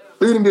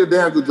 Cleveland did a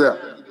damn good draft.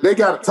 They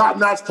got a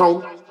top-notch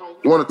corner.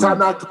 You want a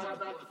top-notch?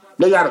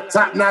 They got a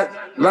top-notch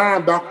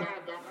linebacker.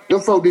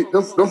 Them folk, they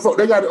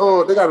got a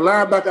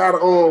linebacker out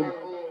of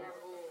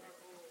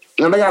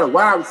and they got a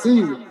wide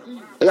receiver.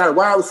 They got a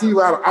wide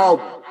receiver out of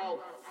Auburn.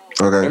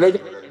 Okay. And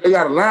they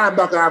got a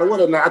linebacker out of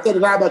what now? I think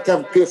the linebacker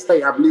came from Penn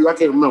State, I believe. I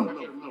can't remember.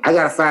 I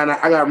gotta find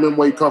out. I gotta remember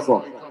where he come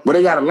from. But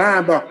they got a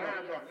linebacker.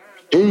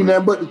 He ain't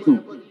nothing but the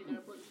two.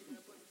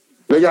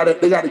 They got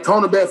the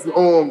cornerback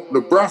from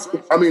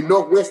Nebraska.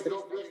 Northwestern.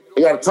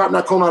 They got a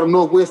top-notch corner out of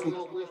Northwestern.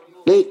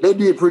 They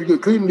did pretty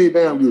good. Cleveland did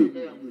damn good.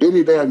 They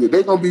did damn good.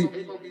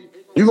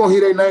 You gonna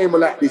hear their name a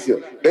lot this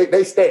year.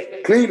 They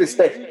stacked. Cleveland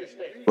stacked.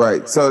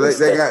 Right. So they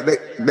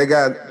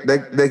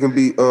can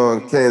beat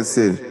Kansas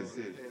City.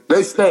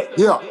 They stacked.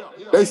 Yeah.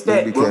 They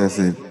stacked. Kansas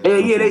City.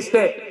 Yeah, they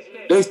stacked.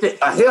 They stacked.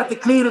 A healthy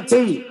Cleveland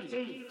team.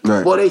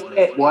 Right. Boy, they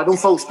stacked. Boy, them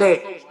folks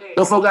stacked.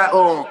 Them folks got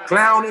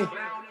Clowney.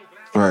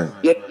 Right.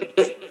 Yeah.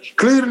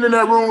 Cleveland in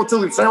that room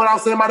too. Same what I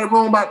was saying about that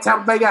room about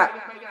Tampa Bay got.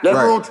 That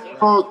room,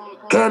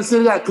 Kansas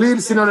City got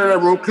Cleveland sitting under that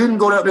room. Cleveland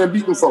go up there and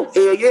beat them folks.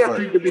 Hell yeah,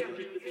 Cleveland beat.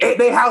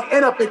 They house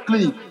end up in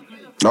Cleveland.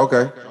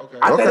 Okay.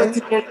 I think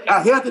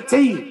a healthy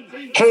team.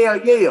 Hell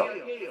yeah.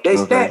 They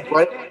stacked,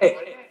 right?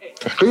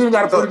 Cleveland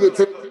got a pretty good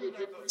team.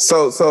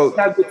 So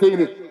got a good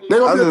team. They're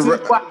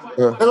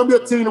gonna be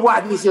a team to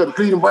watch this year. The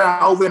Cleveland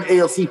Browns over in the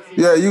AFC.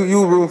 Yeah,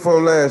 you room for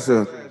them last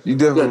year. You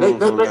definitely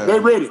they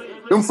ready.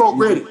 Them folk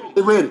ready.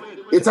 They ready.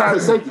 It's time to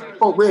safety.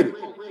 Folk ready.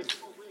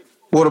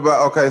 What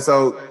about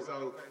so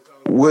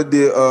what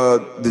did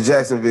the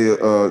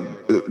Jacksonville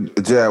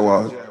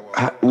Jaguars?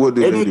 What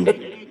did they do?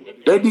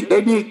 They built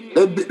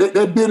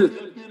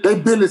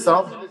it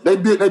off. They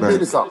built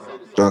it off.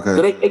 Okay.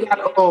 So they got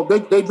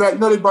they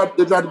dragged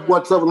the boy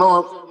Trevor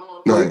Lawrence.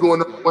 He's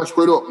going up one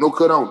straight up, no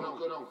cut on.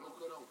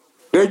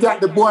 They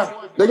got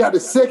the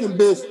second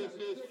best,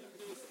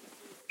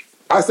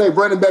 I say,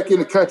 running back in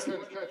the country.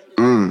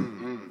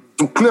 From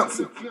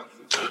Clemson.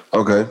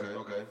 Okay.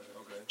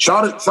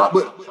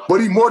 But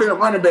he more than a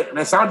running back,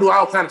 man. Shout do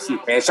all kind of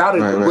shit, man. Shout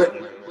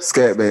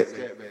Scat back.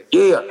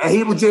 Yeah, and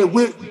he was just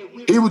with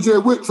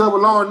Trevor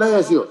Lawrence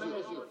last year.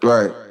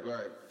 Right.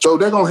 So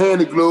they're gonna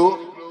hand the glove.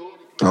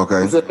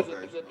 Okay.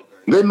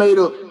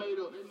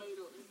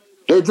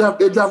 They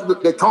drafted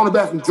the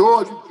cornerback from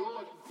Georgia.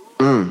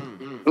 You know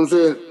what I'm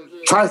saying?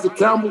 Tyson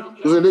Campbell,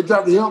 they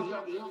drafted him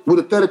with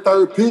a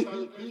 33rd pick.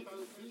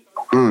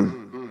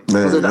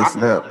 Man, that's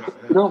snap.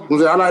 You know,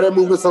 I like that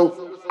movement.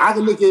 So I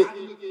can look at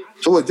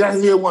what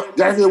Jacksonville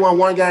won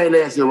one game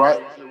last year, right?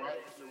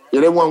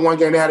 Yeah, they won one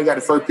game. They had got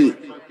the first pick.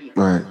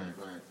 Right.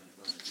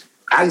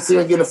 I can see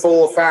them getting a 4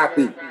 or 5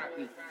 pick.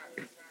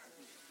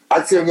 I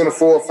can see them getting a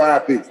 4 or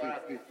 5 pick.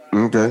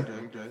 Okay.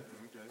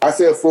 I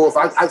said 4 or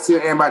 5. I can see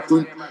them about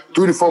 3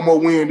 to 4 more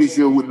wins this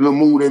year with the little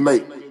move they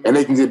make, and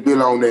they can just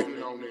build on that.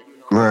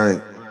 Right.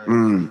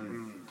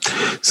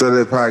 So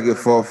they probably get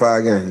 4 or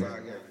 5 games.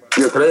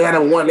 Yeah, because they had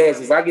them one last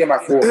year, so I get my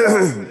 4 or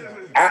 5.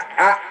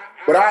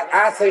 But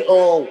I say,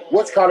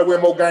 what's called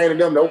win more games than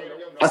them, though.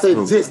 I say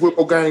the Jets win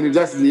more games than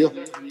Jacksonville.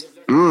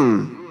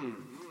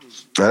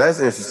 Now that's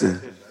interesting.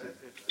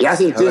 Yeah, I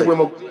say the Jets win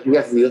more games than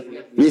Jacksonville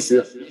this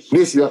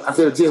year. I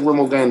say the Jets win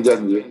more games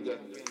than Jacksonville.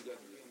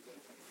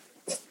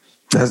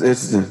 That's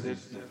interesting.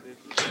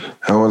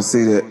 I want to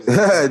see that.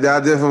 I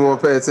definitely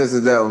want to pay attention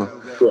to that one.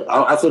 Yeah,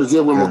 I say the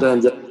Jets win more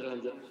games than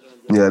Jacksonville.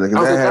 Yeah,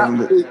 that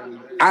happened.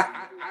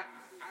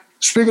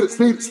 Speaking,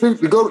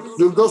 to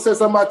go say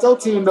something about your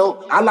team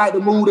though. I like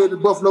the move that the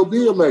Buffalo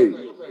Bills made.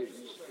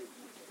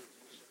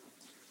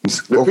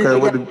 Okay,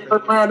 what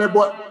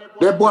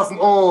that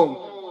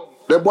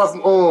boy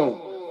from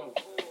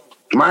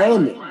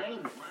Miami,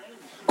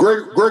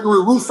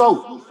 Gregory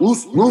Rousseau.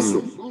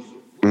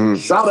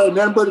 Shout out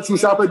nothing but the true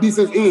shot at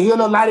defense. He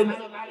look light.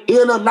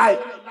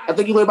 I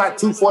think he weighed about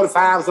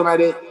 245 or something like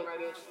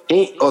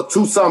that. Or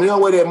 2 something. He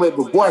don't weigh that much,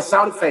 but boy,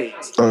 shout it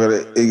fast.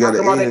 Okay, he got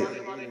it.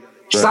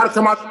 Shout it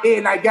come out the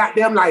head like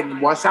goddamn lightning,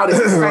 boy. Shout it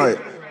fast.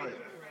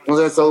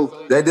 Right.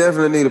 So they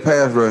definitely need a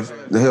pass rush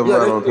to help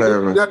out on pass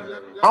rush.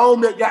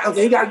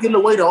 He got to get the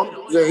weight on.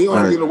 Yeah, he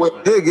don't get the weight.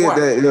 He'll get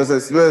that, you know what I'm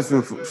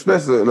saying,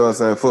 especially you know what I'm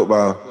saying,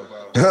 football.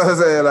 You know what I'm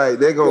saying? Like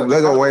they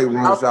gonna wait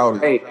room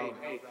shout it.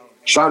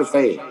 Shout it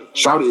fast.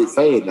 Shout it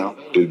fast now.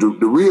 The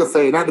real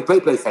fast, not the play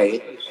fast.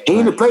 He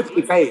ain't the play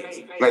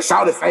fast. Like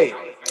shout it fast.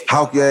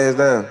 Hawk your ass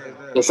down.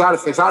 Yeah, shout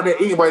it fast. Shout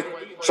that anyway.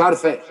 Shout it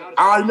fast.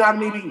 All you know what I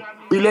mean?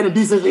 Be letting the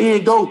defensive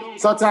end go.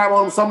 Sometimes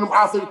on some of them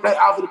offensive play,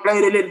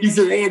 they let the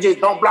defensive end just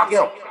don't block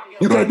him.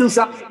 You can't do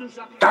something.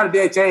 Shout it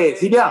that chance.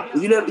 He down.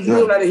 You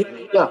live like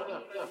that.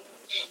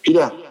 He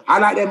down. I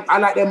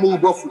like that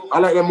move Buffalo.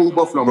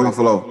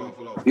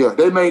 Yeah,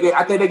 they made it.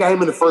 I think they got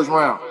him in the first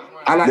round.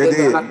 I like they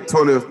that. did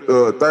 20th,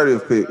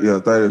 30th pick. Yeah,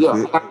 30th pick.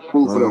 I like that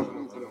move for them.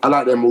 I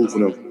like that move for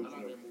them.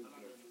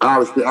 I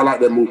like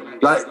that move.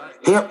 Like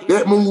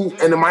that move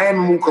and the Miami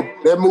move.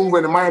 That move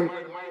and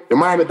the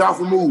Miami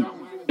Dolphin move.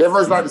 That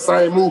verse like the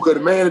same move because the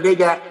man that they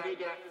got,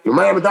 the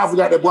Miami Dolphins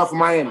got that boy from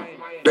Miami.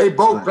 They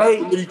both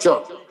played with each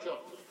other.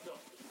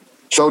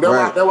 So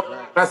that's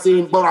why I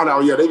seen both out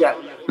there. Yeah, they got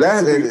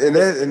that,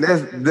 and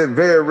that's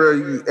very rare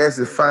you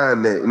actually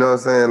find that. You know what I'm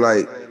saying?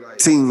 Like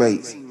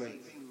teammates,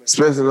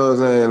 especially you know what I'm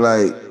saying,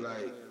 like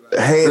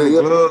hand and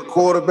glove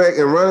quarterback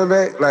and running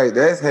back. Like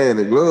that's hand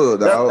and glove,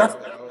 dog.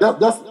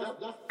 That's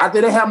I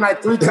think they have them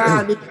like 3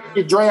 times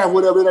they draft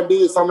whatever they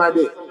did something like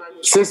that.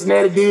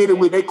 Cincinnati did it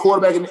with their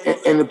quarterback and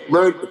the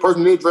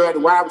person they drafted, the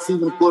wide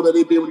receiver and the quarterback,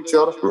 they been with each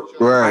other.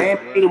 Right.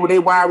 Miami did it with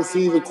their wide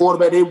receiver and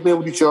quarterback, they been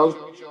with each other.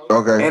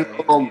 Okay. And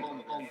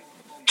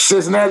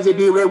Cincinnati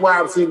did it with their wide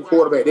receiver and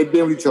quarterback, they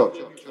been with each other.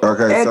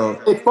 Okay, and so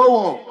they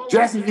on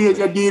Jacksonville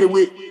just did it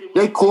with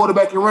their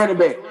quarterback and running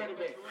back.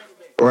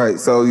 Right.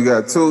 So you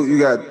got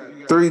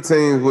 3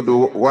 teams with the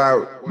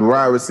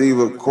wide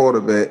receiver,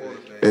 quarterback,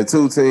 and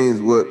 2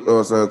 teams with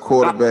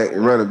quarterback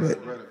and running back.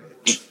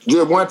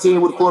 Just one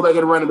team with a quarterback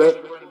and a running back.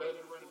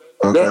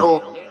 Okay.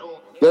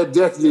 That's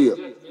Jacksonville.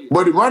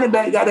 But the running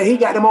back he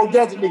got them old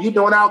Jacksonville. He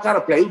doing all kind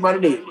of play. He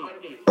running in.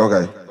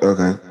 Okay.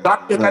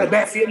 Doctor got a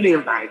backfield and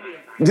everything.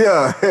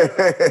 Yeah.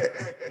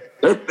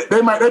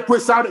 they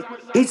push out.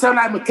 He sound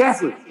like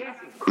McCaffrey.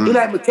 He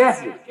like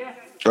McCaffrey.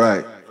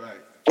 Right.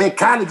 In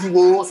college he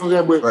was.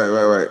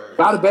 Right.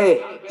 Not bad.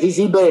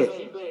 He bad.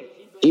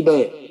 He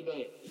bad.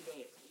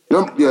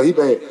 Yeah, he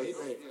bad.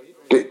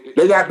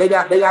 They got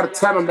to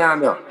tell them down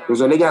there.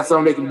 So they got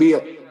something they can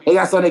build. They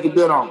got something they can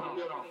build on.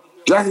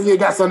 Jacksonville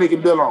got something they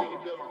can build on.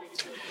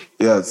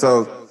 Yeah.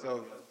 So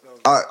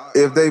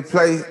if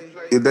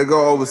they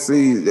go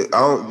overseas,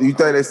 you think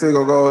they still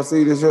gonna go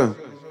overseas this year?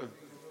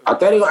 I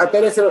think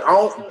they said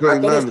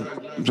playing London.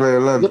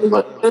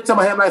 They're talking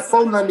about having like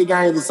 4 London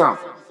games or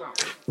something.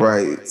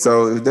 Right.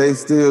 So if they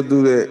still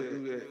do that,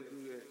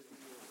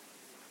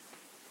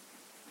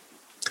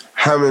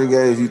 how many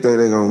games you think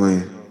they're gonna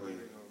win?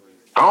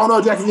 I don't know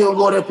if Jacksonville gonna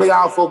go there and play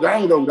all 4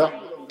 games though.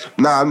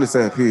 Nah, I'm just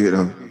saying period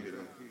though.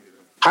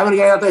 How many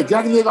games I think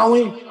Jacksonville gonna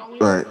win?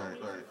 Right.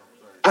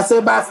 I said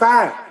about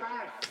 5.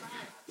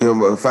 You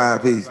know, about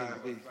 5 piece.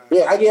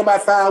 Yeah, I get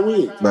about 5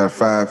 wins. About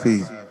 5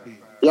 piece.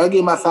 Yeah, I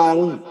get about 5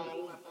 wins.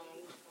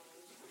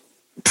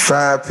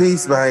 5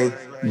 piece, man.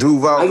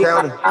 Duval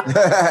County.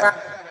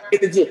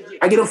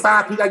 I get them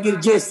 5 picks. I get a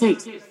Jet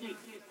 6.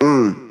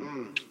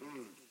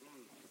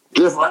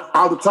 Just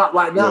off the top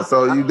right now. Yeah,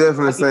 so you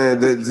definitely saying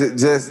that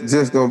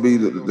just gonna be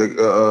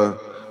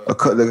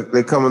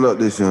they coming up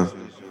this year.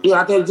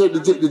 Yeah, I think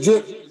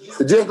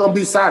the Jet gonna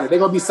be solid. They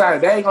gonna be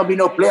solid. There ain't gonna be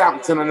no playoff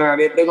contender now.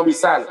 They gonna be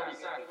solid.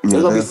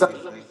 They gonna be solid.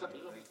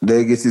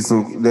 They get you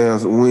some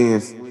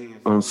wins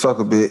on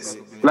sucker bets.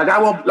 Like I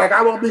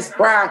won't be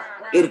surprised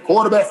if the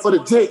quarterback for the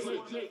Jets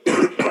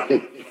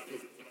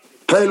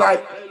play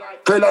like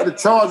the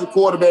Chargers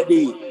quarterback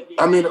did.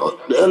 I mean,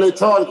 the LA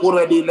Chargers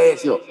quarterback did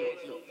last year.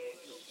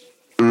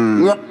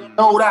 You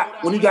know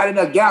that when he got in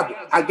there, Gabbard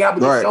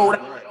just showed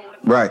that.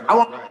 Right.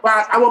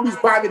 I won't be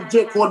surprised if the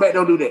Jet quarterback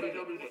don't do that.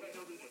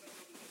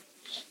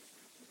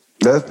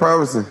 That's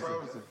promising.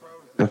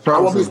 I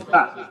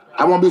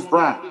won't be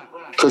surprised.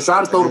 Cause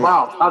try to throw the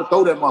ball. Try to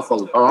throw that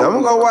motherfucker. I'm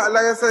gonna go watch.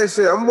 Like I say,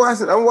 shit. I'm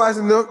watching them.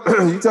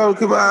 You told me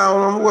keep my eye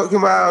on them. Keep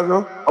my eye on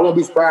them. I won't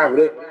be surprised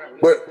with it.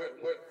 But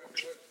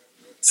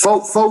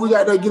before we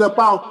got to get up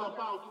out,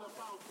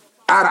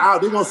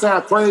 they gonna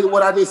sound crazy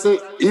what I just said.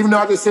 Even though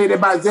I just said that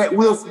about Zach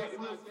Wilson.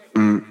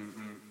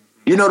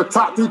 You know the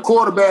top 3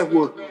 quarterbacks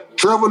were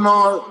Trevor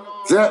Lawrence,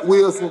 Zach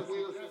Wilson,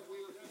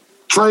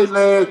 Trey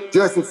Lance,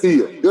 Justin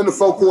Fields. They're the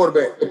 4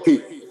 quarterbacks to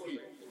pick.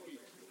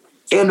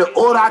 In the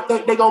order I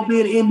think they're gonna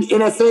be in the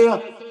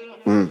NFL,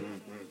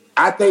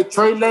 I think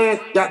Trey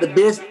Lance got the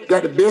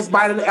best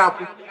bite of the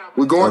apple.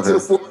 We're going to the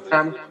 4th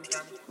time.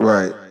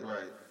 Right.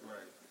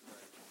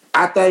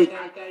 I think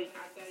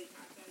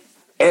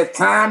as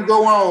time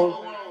go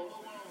on,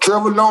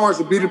 Trevor Lawrence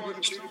will he'll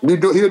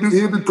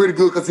be pretty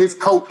good because his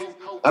coach.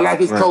 I like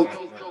his coach.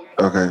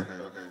 Okay.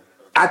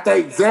 I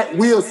think Zach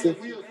Wilson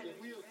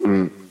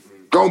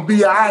gonna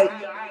be all right,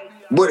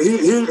 but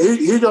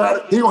he gonna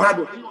have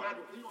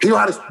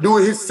to do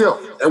it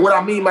himself. And what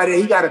I mean by that,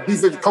 he got a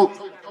defensive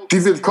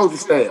coaching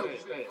staff.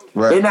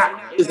 Right. They're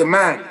not his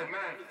mind.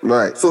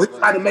 Right. So he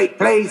got to make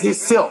plays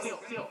himself.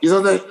 You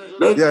know what I'm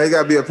saying? Yeah, he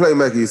got to be a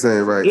playmaker. You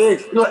saying right?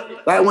 Yes. You know,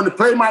 like when the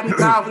play might be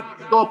called,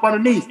 go up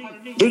underneath.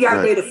 He got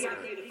to be able to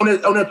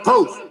on that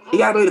post. He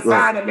got to be able to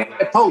find that man at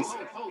that post. You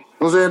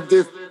know what I'm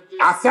saying?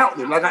 I felt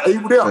it like he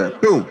was there. Yeah.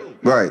 Boom.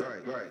 Right.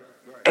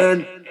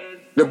 And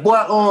the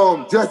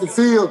boy Justin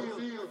Fields,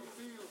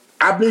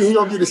 I believe he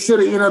gonna get the shit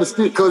at the end of the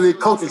stick because of his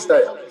coaching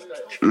staff.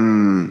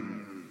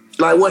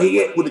 Like what he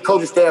at with the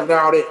coaching staff and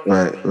all that.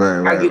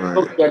 Right. I get the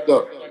coaching staff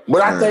up.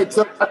 But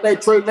I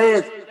think Trey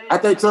Lance,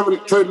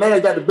 Trey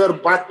Lance got the better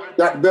bite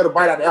out of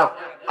the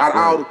out of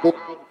all the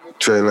quarterbacks.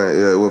 Trey Lance,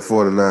 yeah, with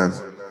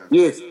 49ers.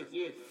 Yes.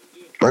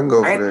 I can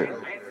go for that.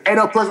 Ain't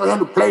no person for him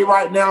to play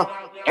right now,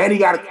 and he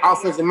got an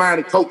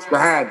offensive-minded coach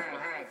behind him.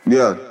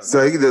 Yeah,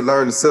 so he can just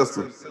learn the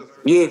system.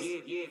 Yes.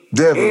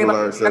 Definitely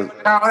learn the system.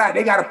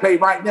 They got to play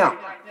right now.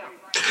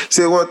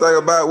 See, one thing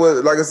about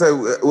what, like I said,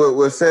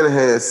 what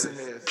Shanahan,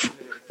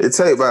 it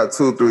take about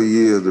 2 or 3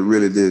 years to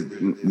really just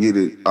get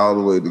it all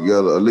the way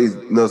together. At least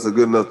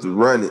good enough to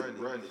run it.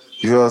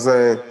 You know what I'm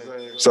saying?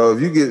 So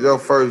if you get your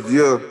first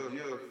year,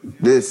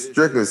 this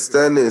strictly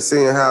studying and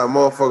seeing how a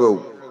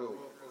motherfucker,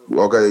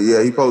 okay,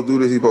 yeah, he supposed to do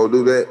this, he supposed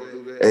to do that,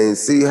 and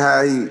see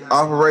how he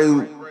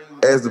operating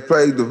as the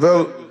play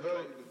develop.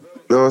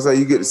 You know what I'm saying?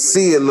 You get to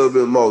see it a little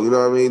bit more. You know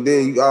what I mean?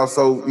 Then you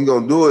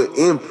gonna do it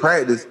in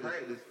practice.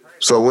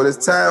 So when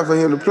it's time for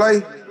him to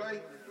play,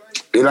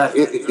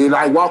 it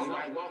like walking.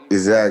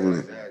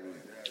 Exactly.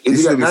 It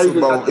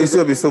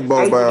should be Super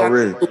Bowl bound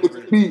ready.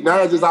 Now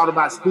it's just all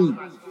about speed.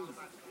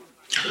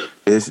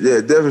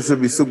 It definitely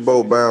should be Super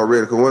Bowl bound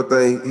ready. Cause one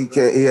thing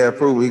he had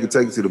proven he could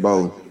take it to the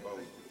bowl.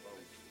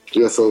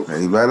 Yeah, so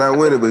and he might not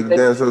win it, but he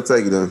damn sure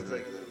take it though.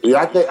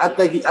 Yeah, I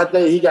think he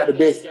got the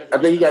best. I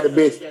think he got the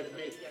best.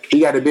 He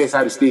got the best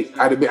out of the stick.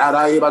 Out of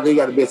everybody, he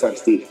got the best out of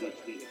the stick.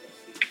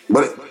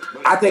 But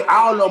I think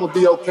all of them will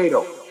be okay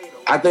though.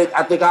 I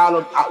think all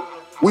of them.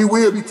 We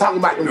will be talking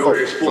about them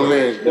folks.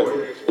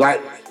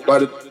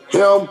 But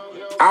him,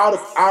 all the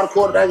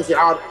quarterbacks,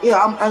 I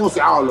ain't gonna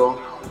say all of them.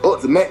 Up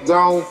to Mac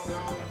Jones,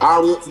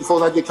 all the way up to the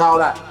folks I get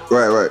called out.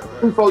 Right.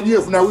 3-4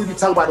 years from now, we be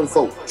talking about them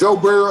folks. Joe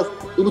Burrow,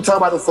 we be talking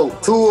about them folks.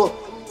 Tua,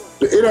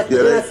 the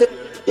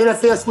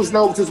NFL switching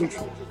over to some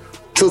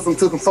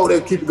folks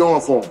that keep it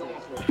going for them.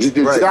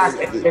 Right.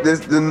 This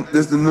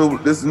the new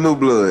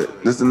blood.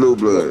 This the new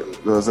blood. You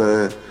know what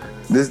I'm saying?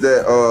 This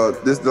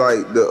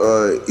like the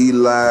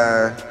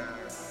Eli.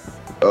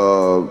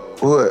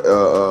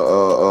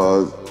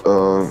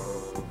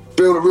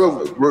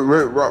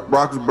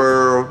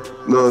 Roxborough,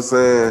 you know what I'm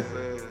saying?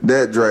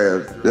 That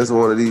draft, that's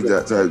one of these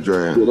type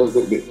drafts.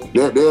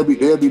 Yeah, they'll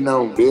be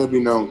known.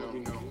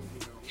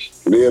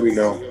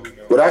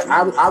 But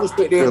I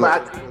respect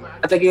everybody.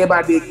 I think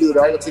everybody did good. I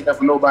ain't gonna take that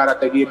from nobody. I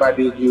think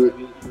everybody did good.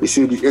 It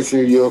should be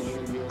interesting year.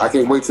 I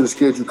can't wait till the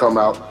schedule come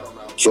out.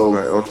 So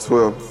right, on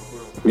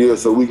 12. Yeah,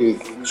 so we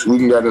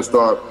can gotta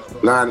start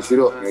lining shit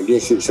up and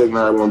get shit shaking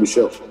out. I wanna be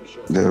sure.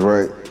 Yeah,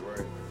 right.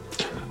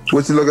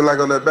 What you looking like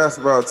on that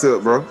basketball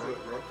tip, bro?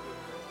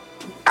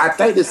 I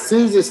think the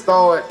season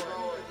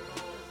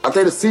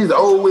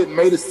over with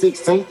May the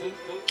 16th.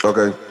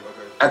 Okay.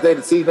 I think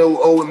the season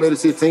over with May the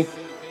 16th.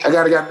 I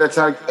gotta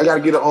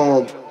get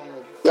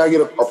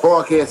a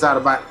broadcast out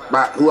about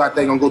who I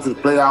think gonna go to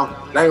the playoff.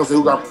 I ain't gonna say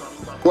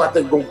who I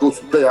think gonna go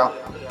to the playoff.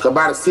 Cause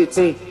by the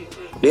 16th,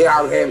 they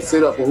already have it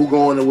set up for who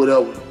going and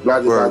whatever.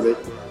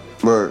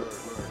 Right.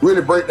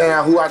 Really break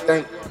down what I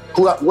think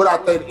the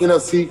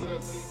NFC,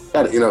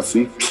 not the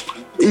NFC,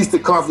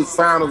 Eastern Conference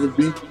Finals will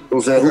be. You know what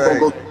I'm saying?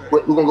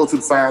 Who gonna go to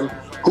the finals?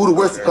 Who the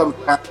Western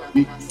Conference Finals will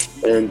be?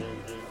 And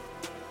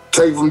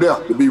take from there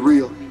to be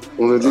real.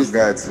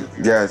 Got you.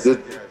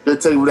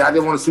 Just tell you what, I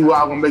just want to see who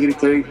I'm gonna make it.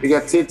 They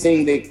got 10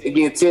 teams. They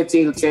getting 10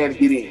 teams a chance to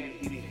get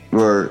in.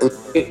 Right.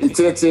 And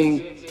 10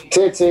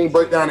 teams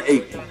break down to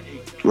 8.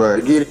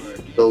 Right. To get it.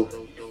 So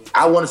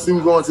I want to see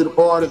who's going to the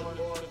party,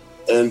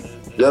 and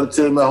that'll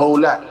tell me a whole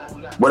lot.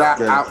 But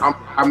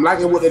I'm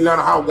liking what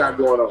Atlanta Hawks got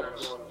going on.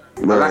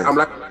 Right. I'm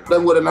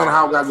liking what Atlanta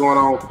Hawks got going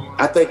on.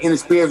 I think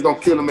inexperience gonna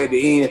kill them at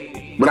the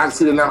end, but I can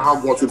see the Atlanta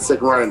Hawks going to the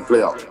second round in the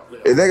playoffs.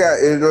 If they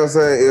got, you know what I'm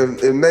saying,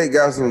 if Nate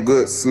got some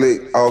good,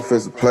 slick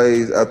offensive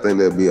plays, I think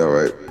they'll be all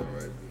right.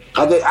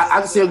 I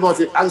can see him going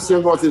to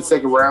the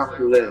second round.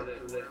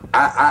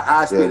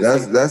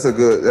 That's a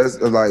good.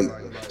 That's like,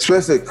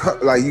 especially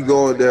like you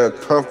going there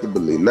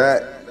comfortably,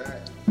 not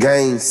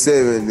game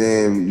 7,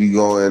 then you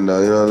go in. You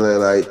know what I'm saying?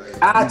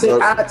 Like I take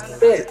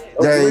that.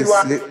 Game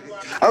 6.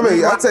 I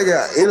mean, I take it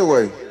out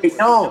anyway.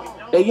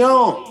 They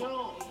young.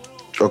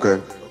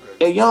 Okay.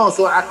 They young,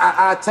 so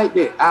I take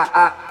that.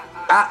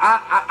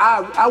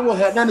 I won't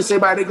have nothing to say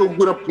about it. They go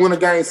win a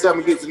game 7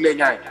 against the next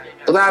game.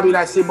 Cause I'll be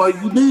like, shit, boy,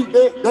 you need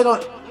that.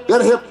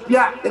 They'll help you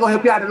out. They're gonna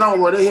help you out in the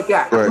long run. They'll help you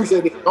out. Right. I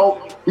appreciate it.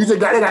 Oh, you just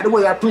got the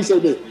way. I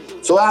appreciate that.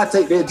 So I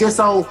take that just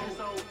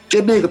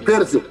being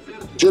competitive.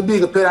 Just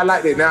being competitive. I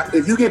like that. Now,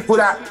 if you get put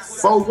out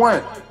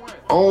 4-1, I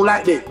don't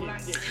like that.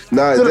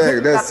 Nah, exactly.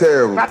 That's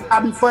terrible.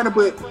 I'll be funny,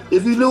 but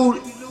if you lose,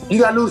 you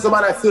gotta lose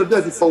somebody like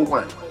Philadelphia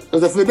 4-1.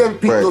 Because if Philadelphia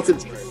people go to the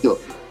championship.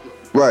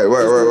 Right.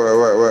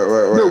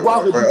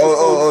 Milwaukee.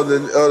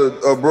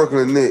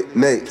 Brooklyn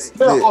Nets.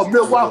 Or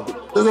Milwaukee.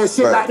 Because that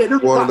shit like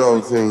that. One of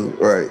those teams,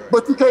 right.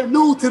 But you can't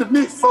lose to the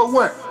Knicks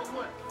 4-1.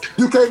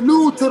 You can't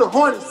lose to the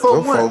Hornets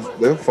 4-1.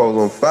 Them folks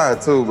on fire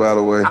too, by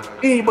the way.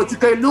 But you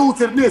can't lose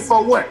to the Knicks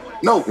 4-1.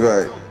 No.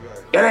 Right.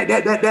 That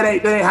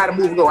ain't how the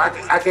move go. I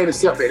can't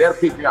accept that. That'll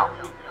piss me off.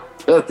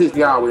 That'll piss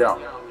me all the way off.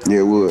 Yeah,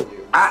 it would.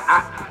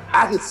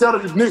 I can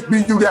settle the Knicks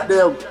beat you got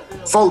there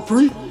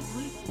 4-3.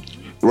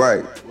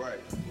 Right.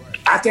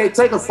 I can't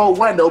take a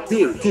 4-1 though,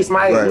 period. Kiss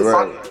my ass.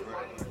 Right.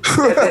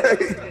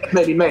 That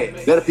make me mad.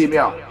 That'll piss me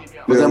off.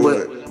 I'm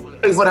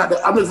looking for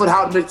the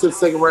Hawks to make it to the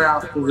second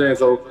round.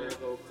 So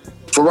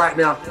for right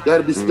now,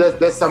 that'll be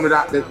that's something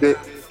that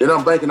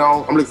I'm banking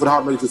on. I'm looking for the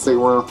Hawks to make it to the second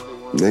round.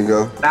 There you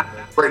go. Now,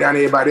 break down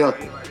everybody else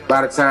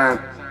by the time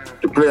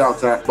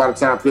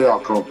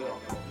playoff comes.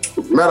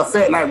 Matter of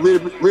fact, like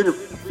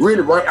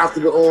really right after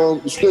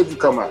the schedule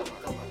come out.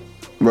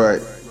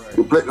 Right.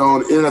 The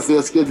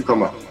NFL schedule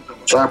come out.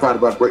 So I'm probably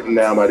about breaking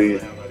down by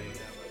then.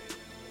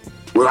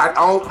 Well,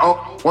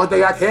 one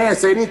thing I can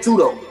say this too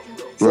though.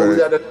 So we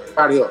got that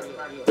out here.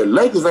 The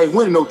Lakers ain't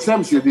winning no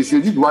championship this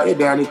year. You can write it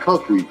down in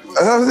concrete.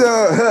 Ain't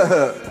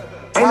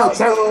no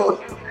championship.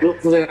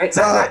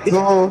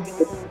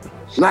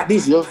 Not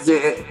this year.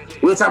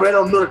 We'll talk about that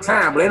on another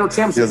time, but ain't no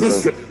championship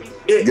this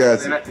year.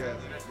 Gotcha.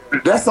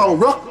 That's on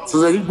record.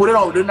 So you put it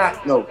on, they're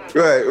not, no.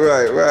 Right.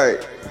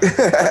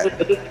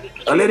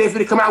 Unless they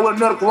finna come out with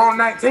another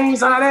Corona-19,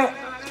 something like that.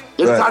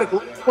 They call it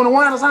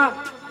 21 or something.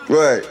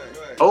 Right.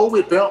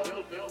 With Bill.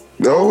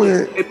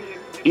 With.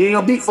 You ain't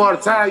gonna beat for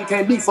the time. You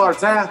can't beat for the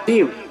time,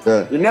 period.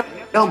 Yeah. You never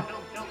know.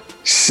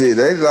 Shit,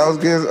 they lost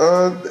against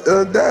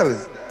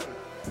Dallas.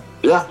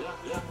 Yeah.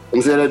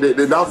 I'm saying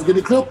they lost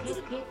against the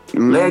Clippers.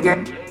 Last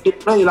game,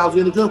 they lost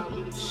against the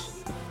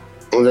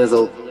Clippers.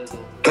 So,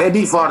 can't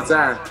beat for the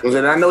time.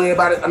 I know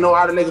everybody, I know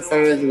all the Lakers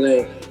fans,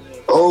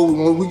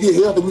 when we get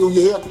healthy, we gonna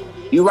get healthy.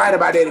 You right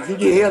about that. If you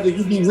get healthy,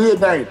 you be real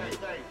dangerous.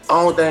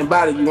 Only thing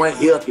about it, you ain't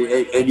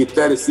healthy and you're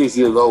 36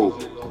 years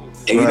old.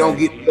 And you don't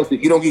get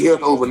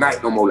healthy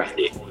overnight no more like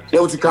that.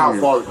 That's what you call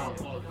falling.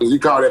 You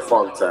call that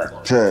falling time.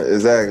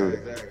 Exactly.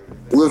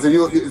 Listen,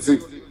 y'all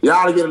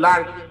get a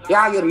lot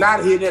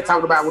of here that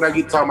talking about when I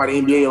get talking about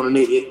the NBA on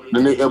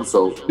the next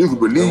episode. You can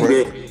believe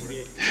that.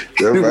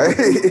 That's right.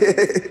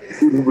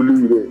 You can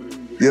believe that.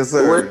 Yes,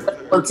 sir.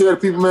 I'm gonna tell the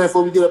people, man,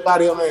 before we get up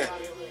out of here, man.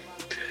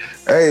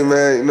 Hey,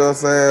 man, you know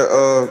what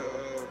I'm saying?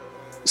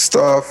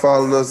 Start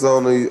following us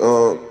on the.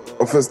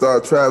 I'm finna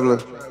start traveling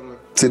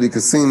to the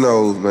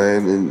casinos,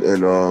 man, and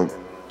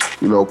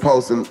you know,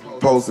 posting, you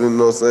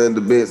know what I'm saying,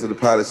 the bets of the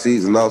pilot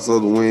sheets and also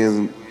the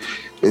wins,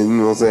 and you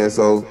know what I'm saying.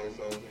 So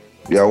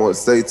y'all want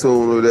to stay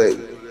tuned with that.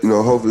 You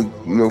know, hopefully,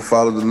 you know,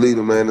 follow the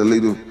leader, man. The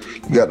leader,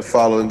 you got to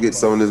follow and get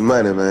some of this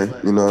money, man.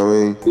 You know what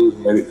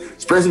I mean?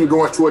 Especially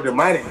going toward the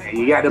money, man.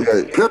 You got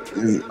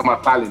to come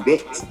out filing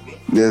bets.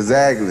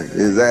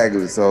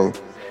 Exactly. So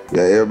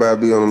yeah,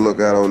 everybody be on the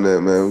lookout on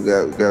that, man. We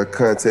got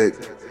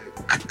contact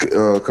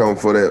coming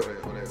for that.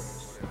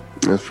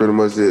 That's pretty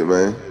much it,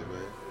 man.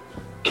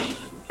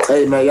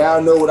 Hey, man,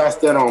 y'all know what I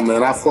stand on,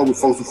 man. I fuck with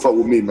folks who fuck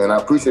with me, man. I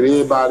appreciate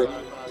everybody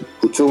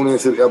who tune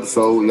into the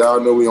episode. Y'all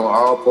know we on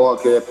all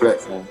podcast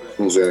platforms. You know what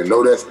I'm saying?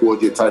 Know That Sport,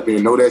 just type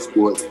in Know That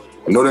Sport.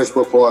 And Know That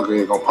Sport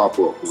podcast gonna pop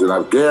up. So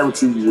I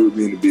guarantee you will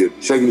be in the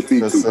building. Shaking the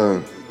feet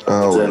too.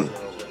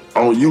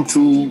 On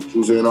YouTube,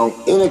 on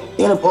any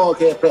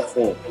podcast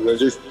platform.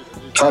 Just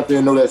type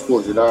in Know That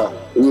Sports and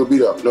we'll be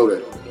there. Know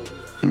that.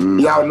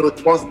 Y'all know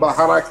it's sponsored by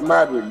Highlight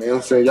Commodity, man. You know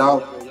what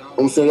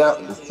I'm saying, y'all?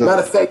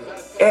 Matter of fact,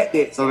 at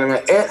that. So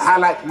at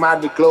Highlight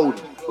Commodity Clothing.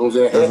 You know what I'm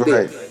saying?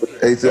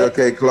 That's right.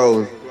 HLK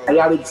Clothing.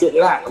 Y'all need to check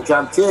it out. I'm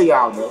trying to tell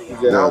y'all,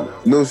 man.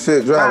 New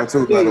shit dropping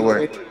too, by the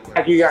way.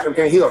 Like you got them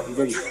can't hear. I'm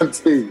trying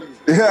to tell you.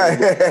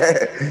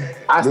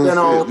 I stand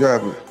on.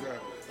 Dropping.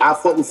 I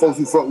fuck with folks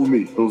who fuck with me.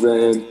 You know what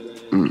I'm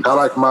saying? I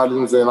like commodity, you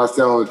know what I'm saying? I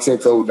stand on the 10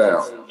 toes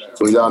down.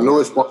 So y'all know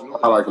it's fun.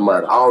 I like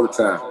commodity all the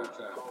time.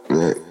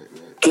 Yeah.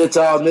 Catch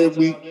y'all next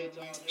week.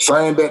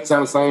 Same bat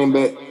time, same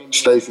bat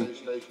station.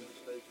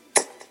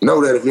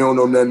 Know that if you don't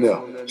know nothing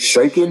else.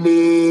 Shaking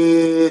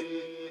it.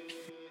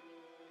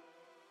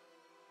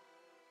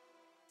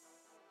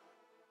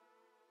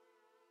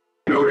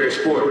 Know That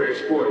Sport.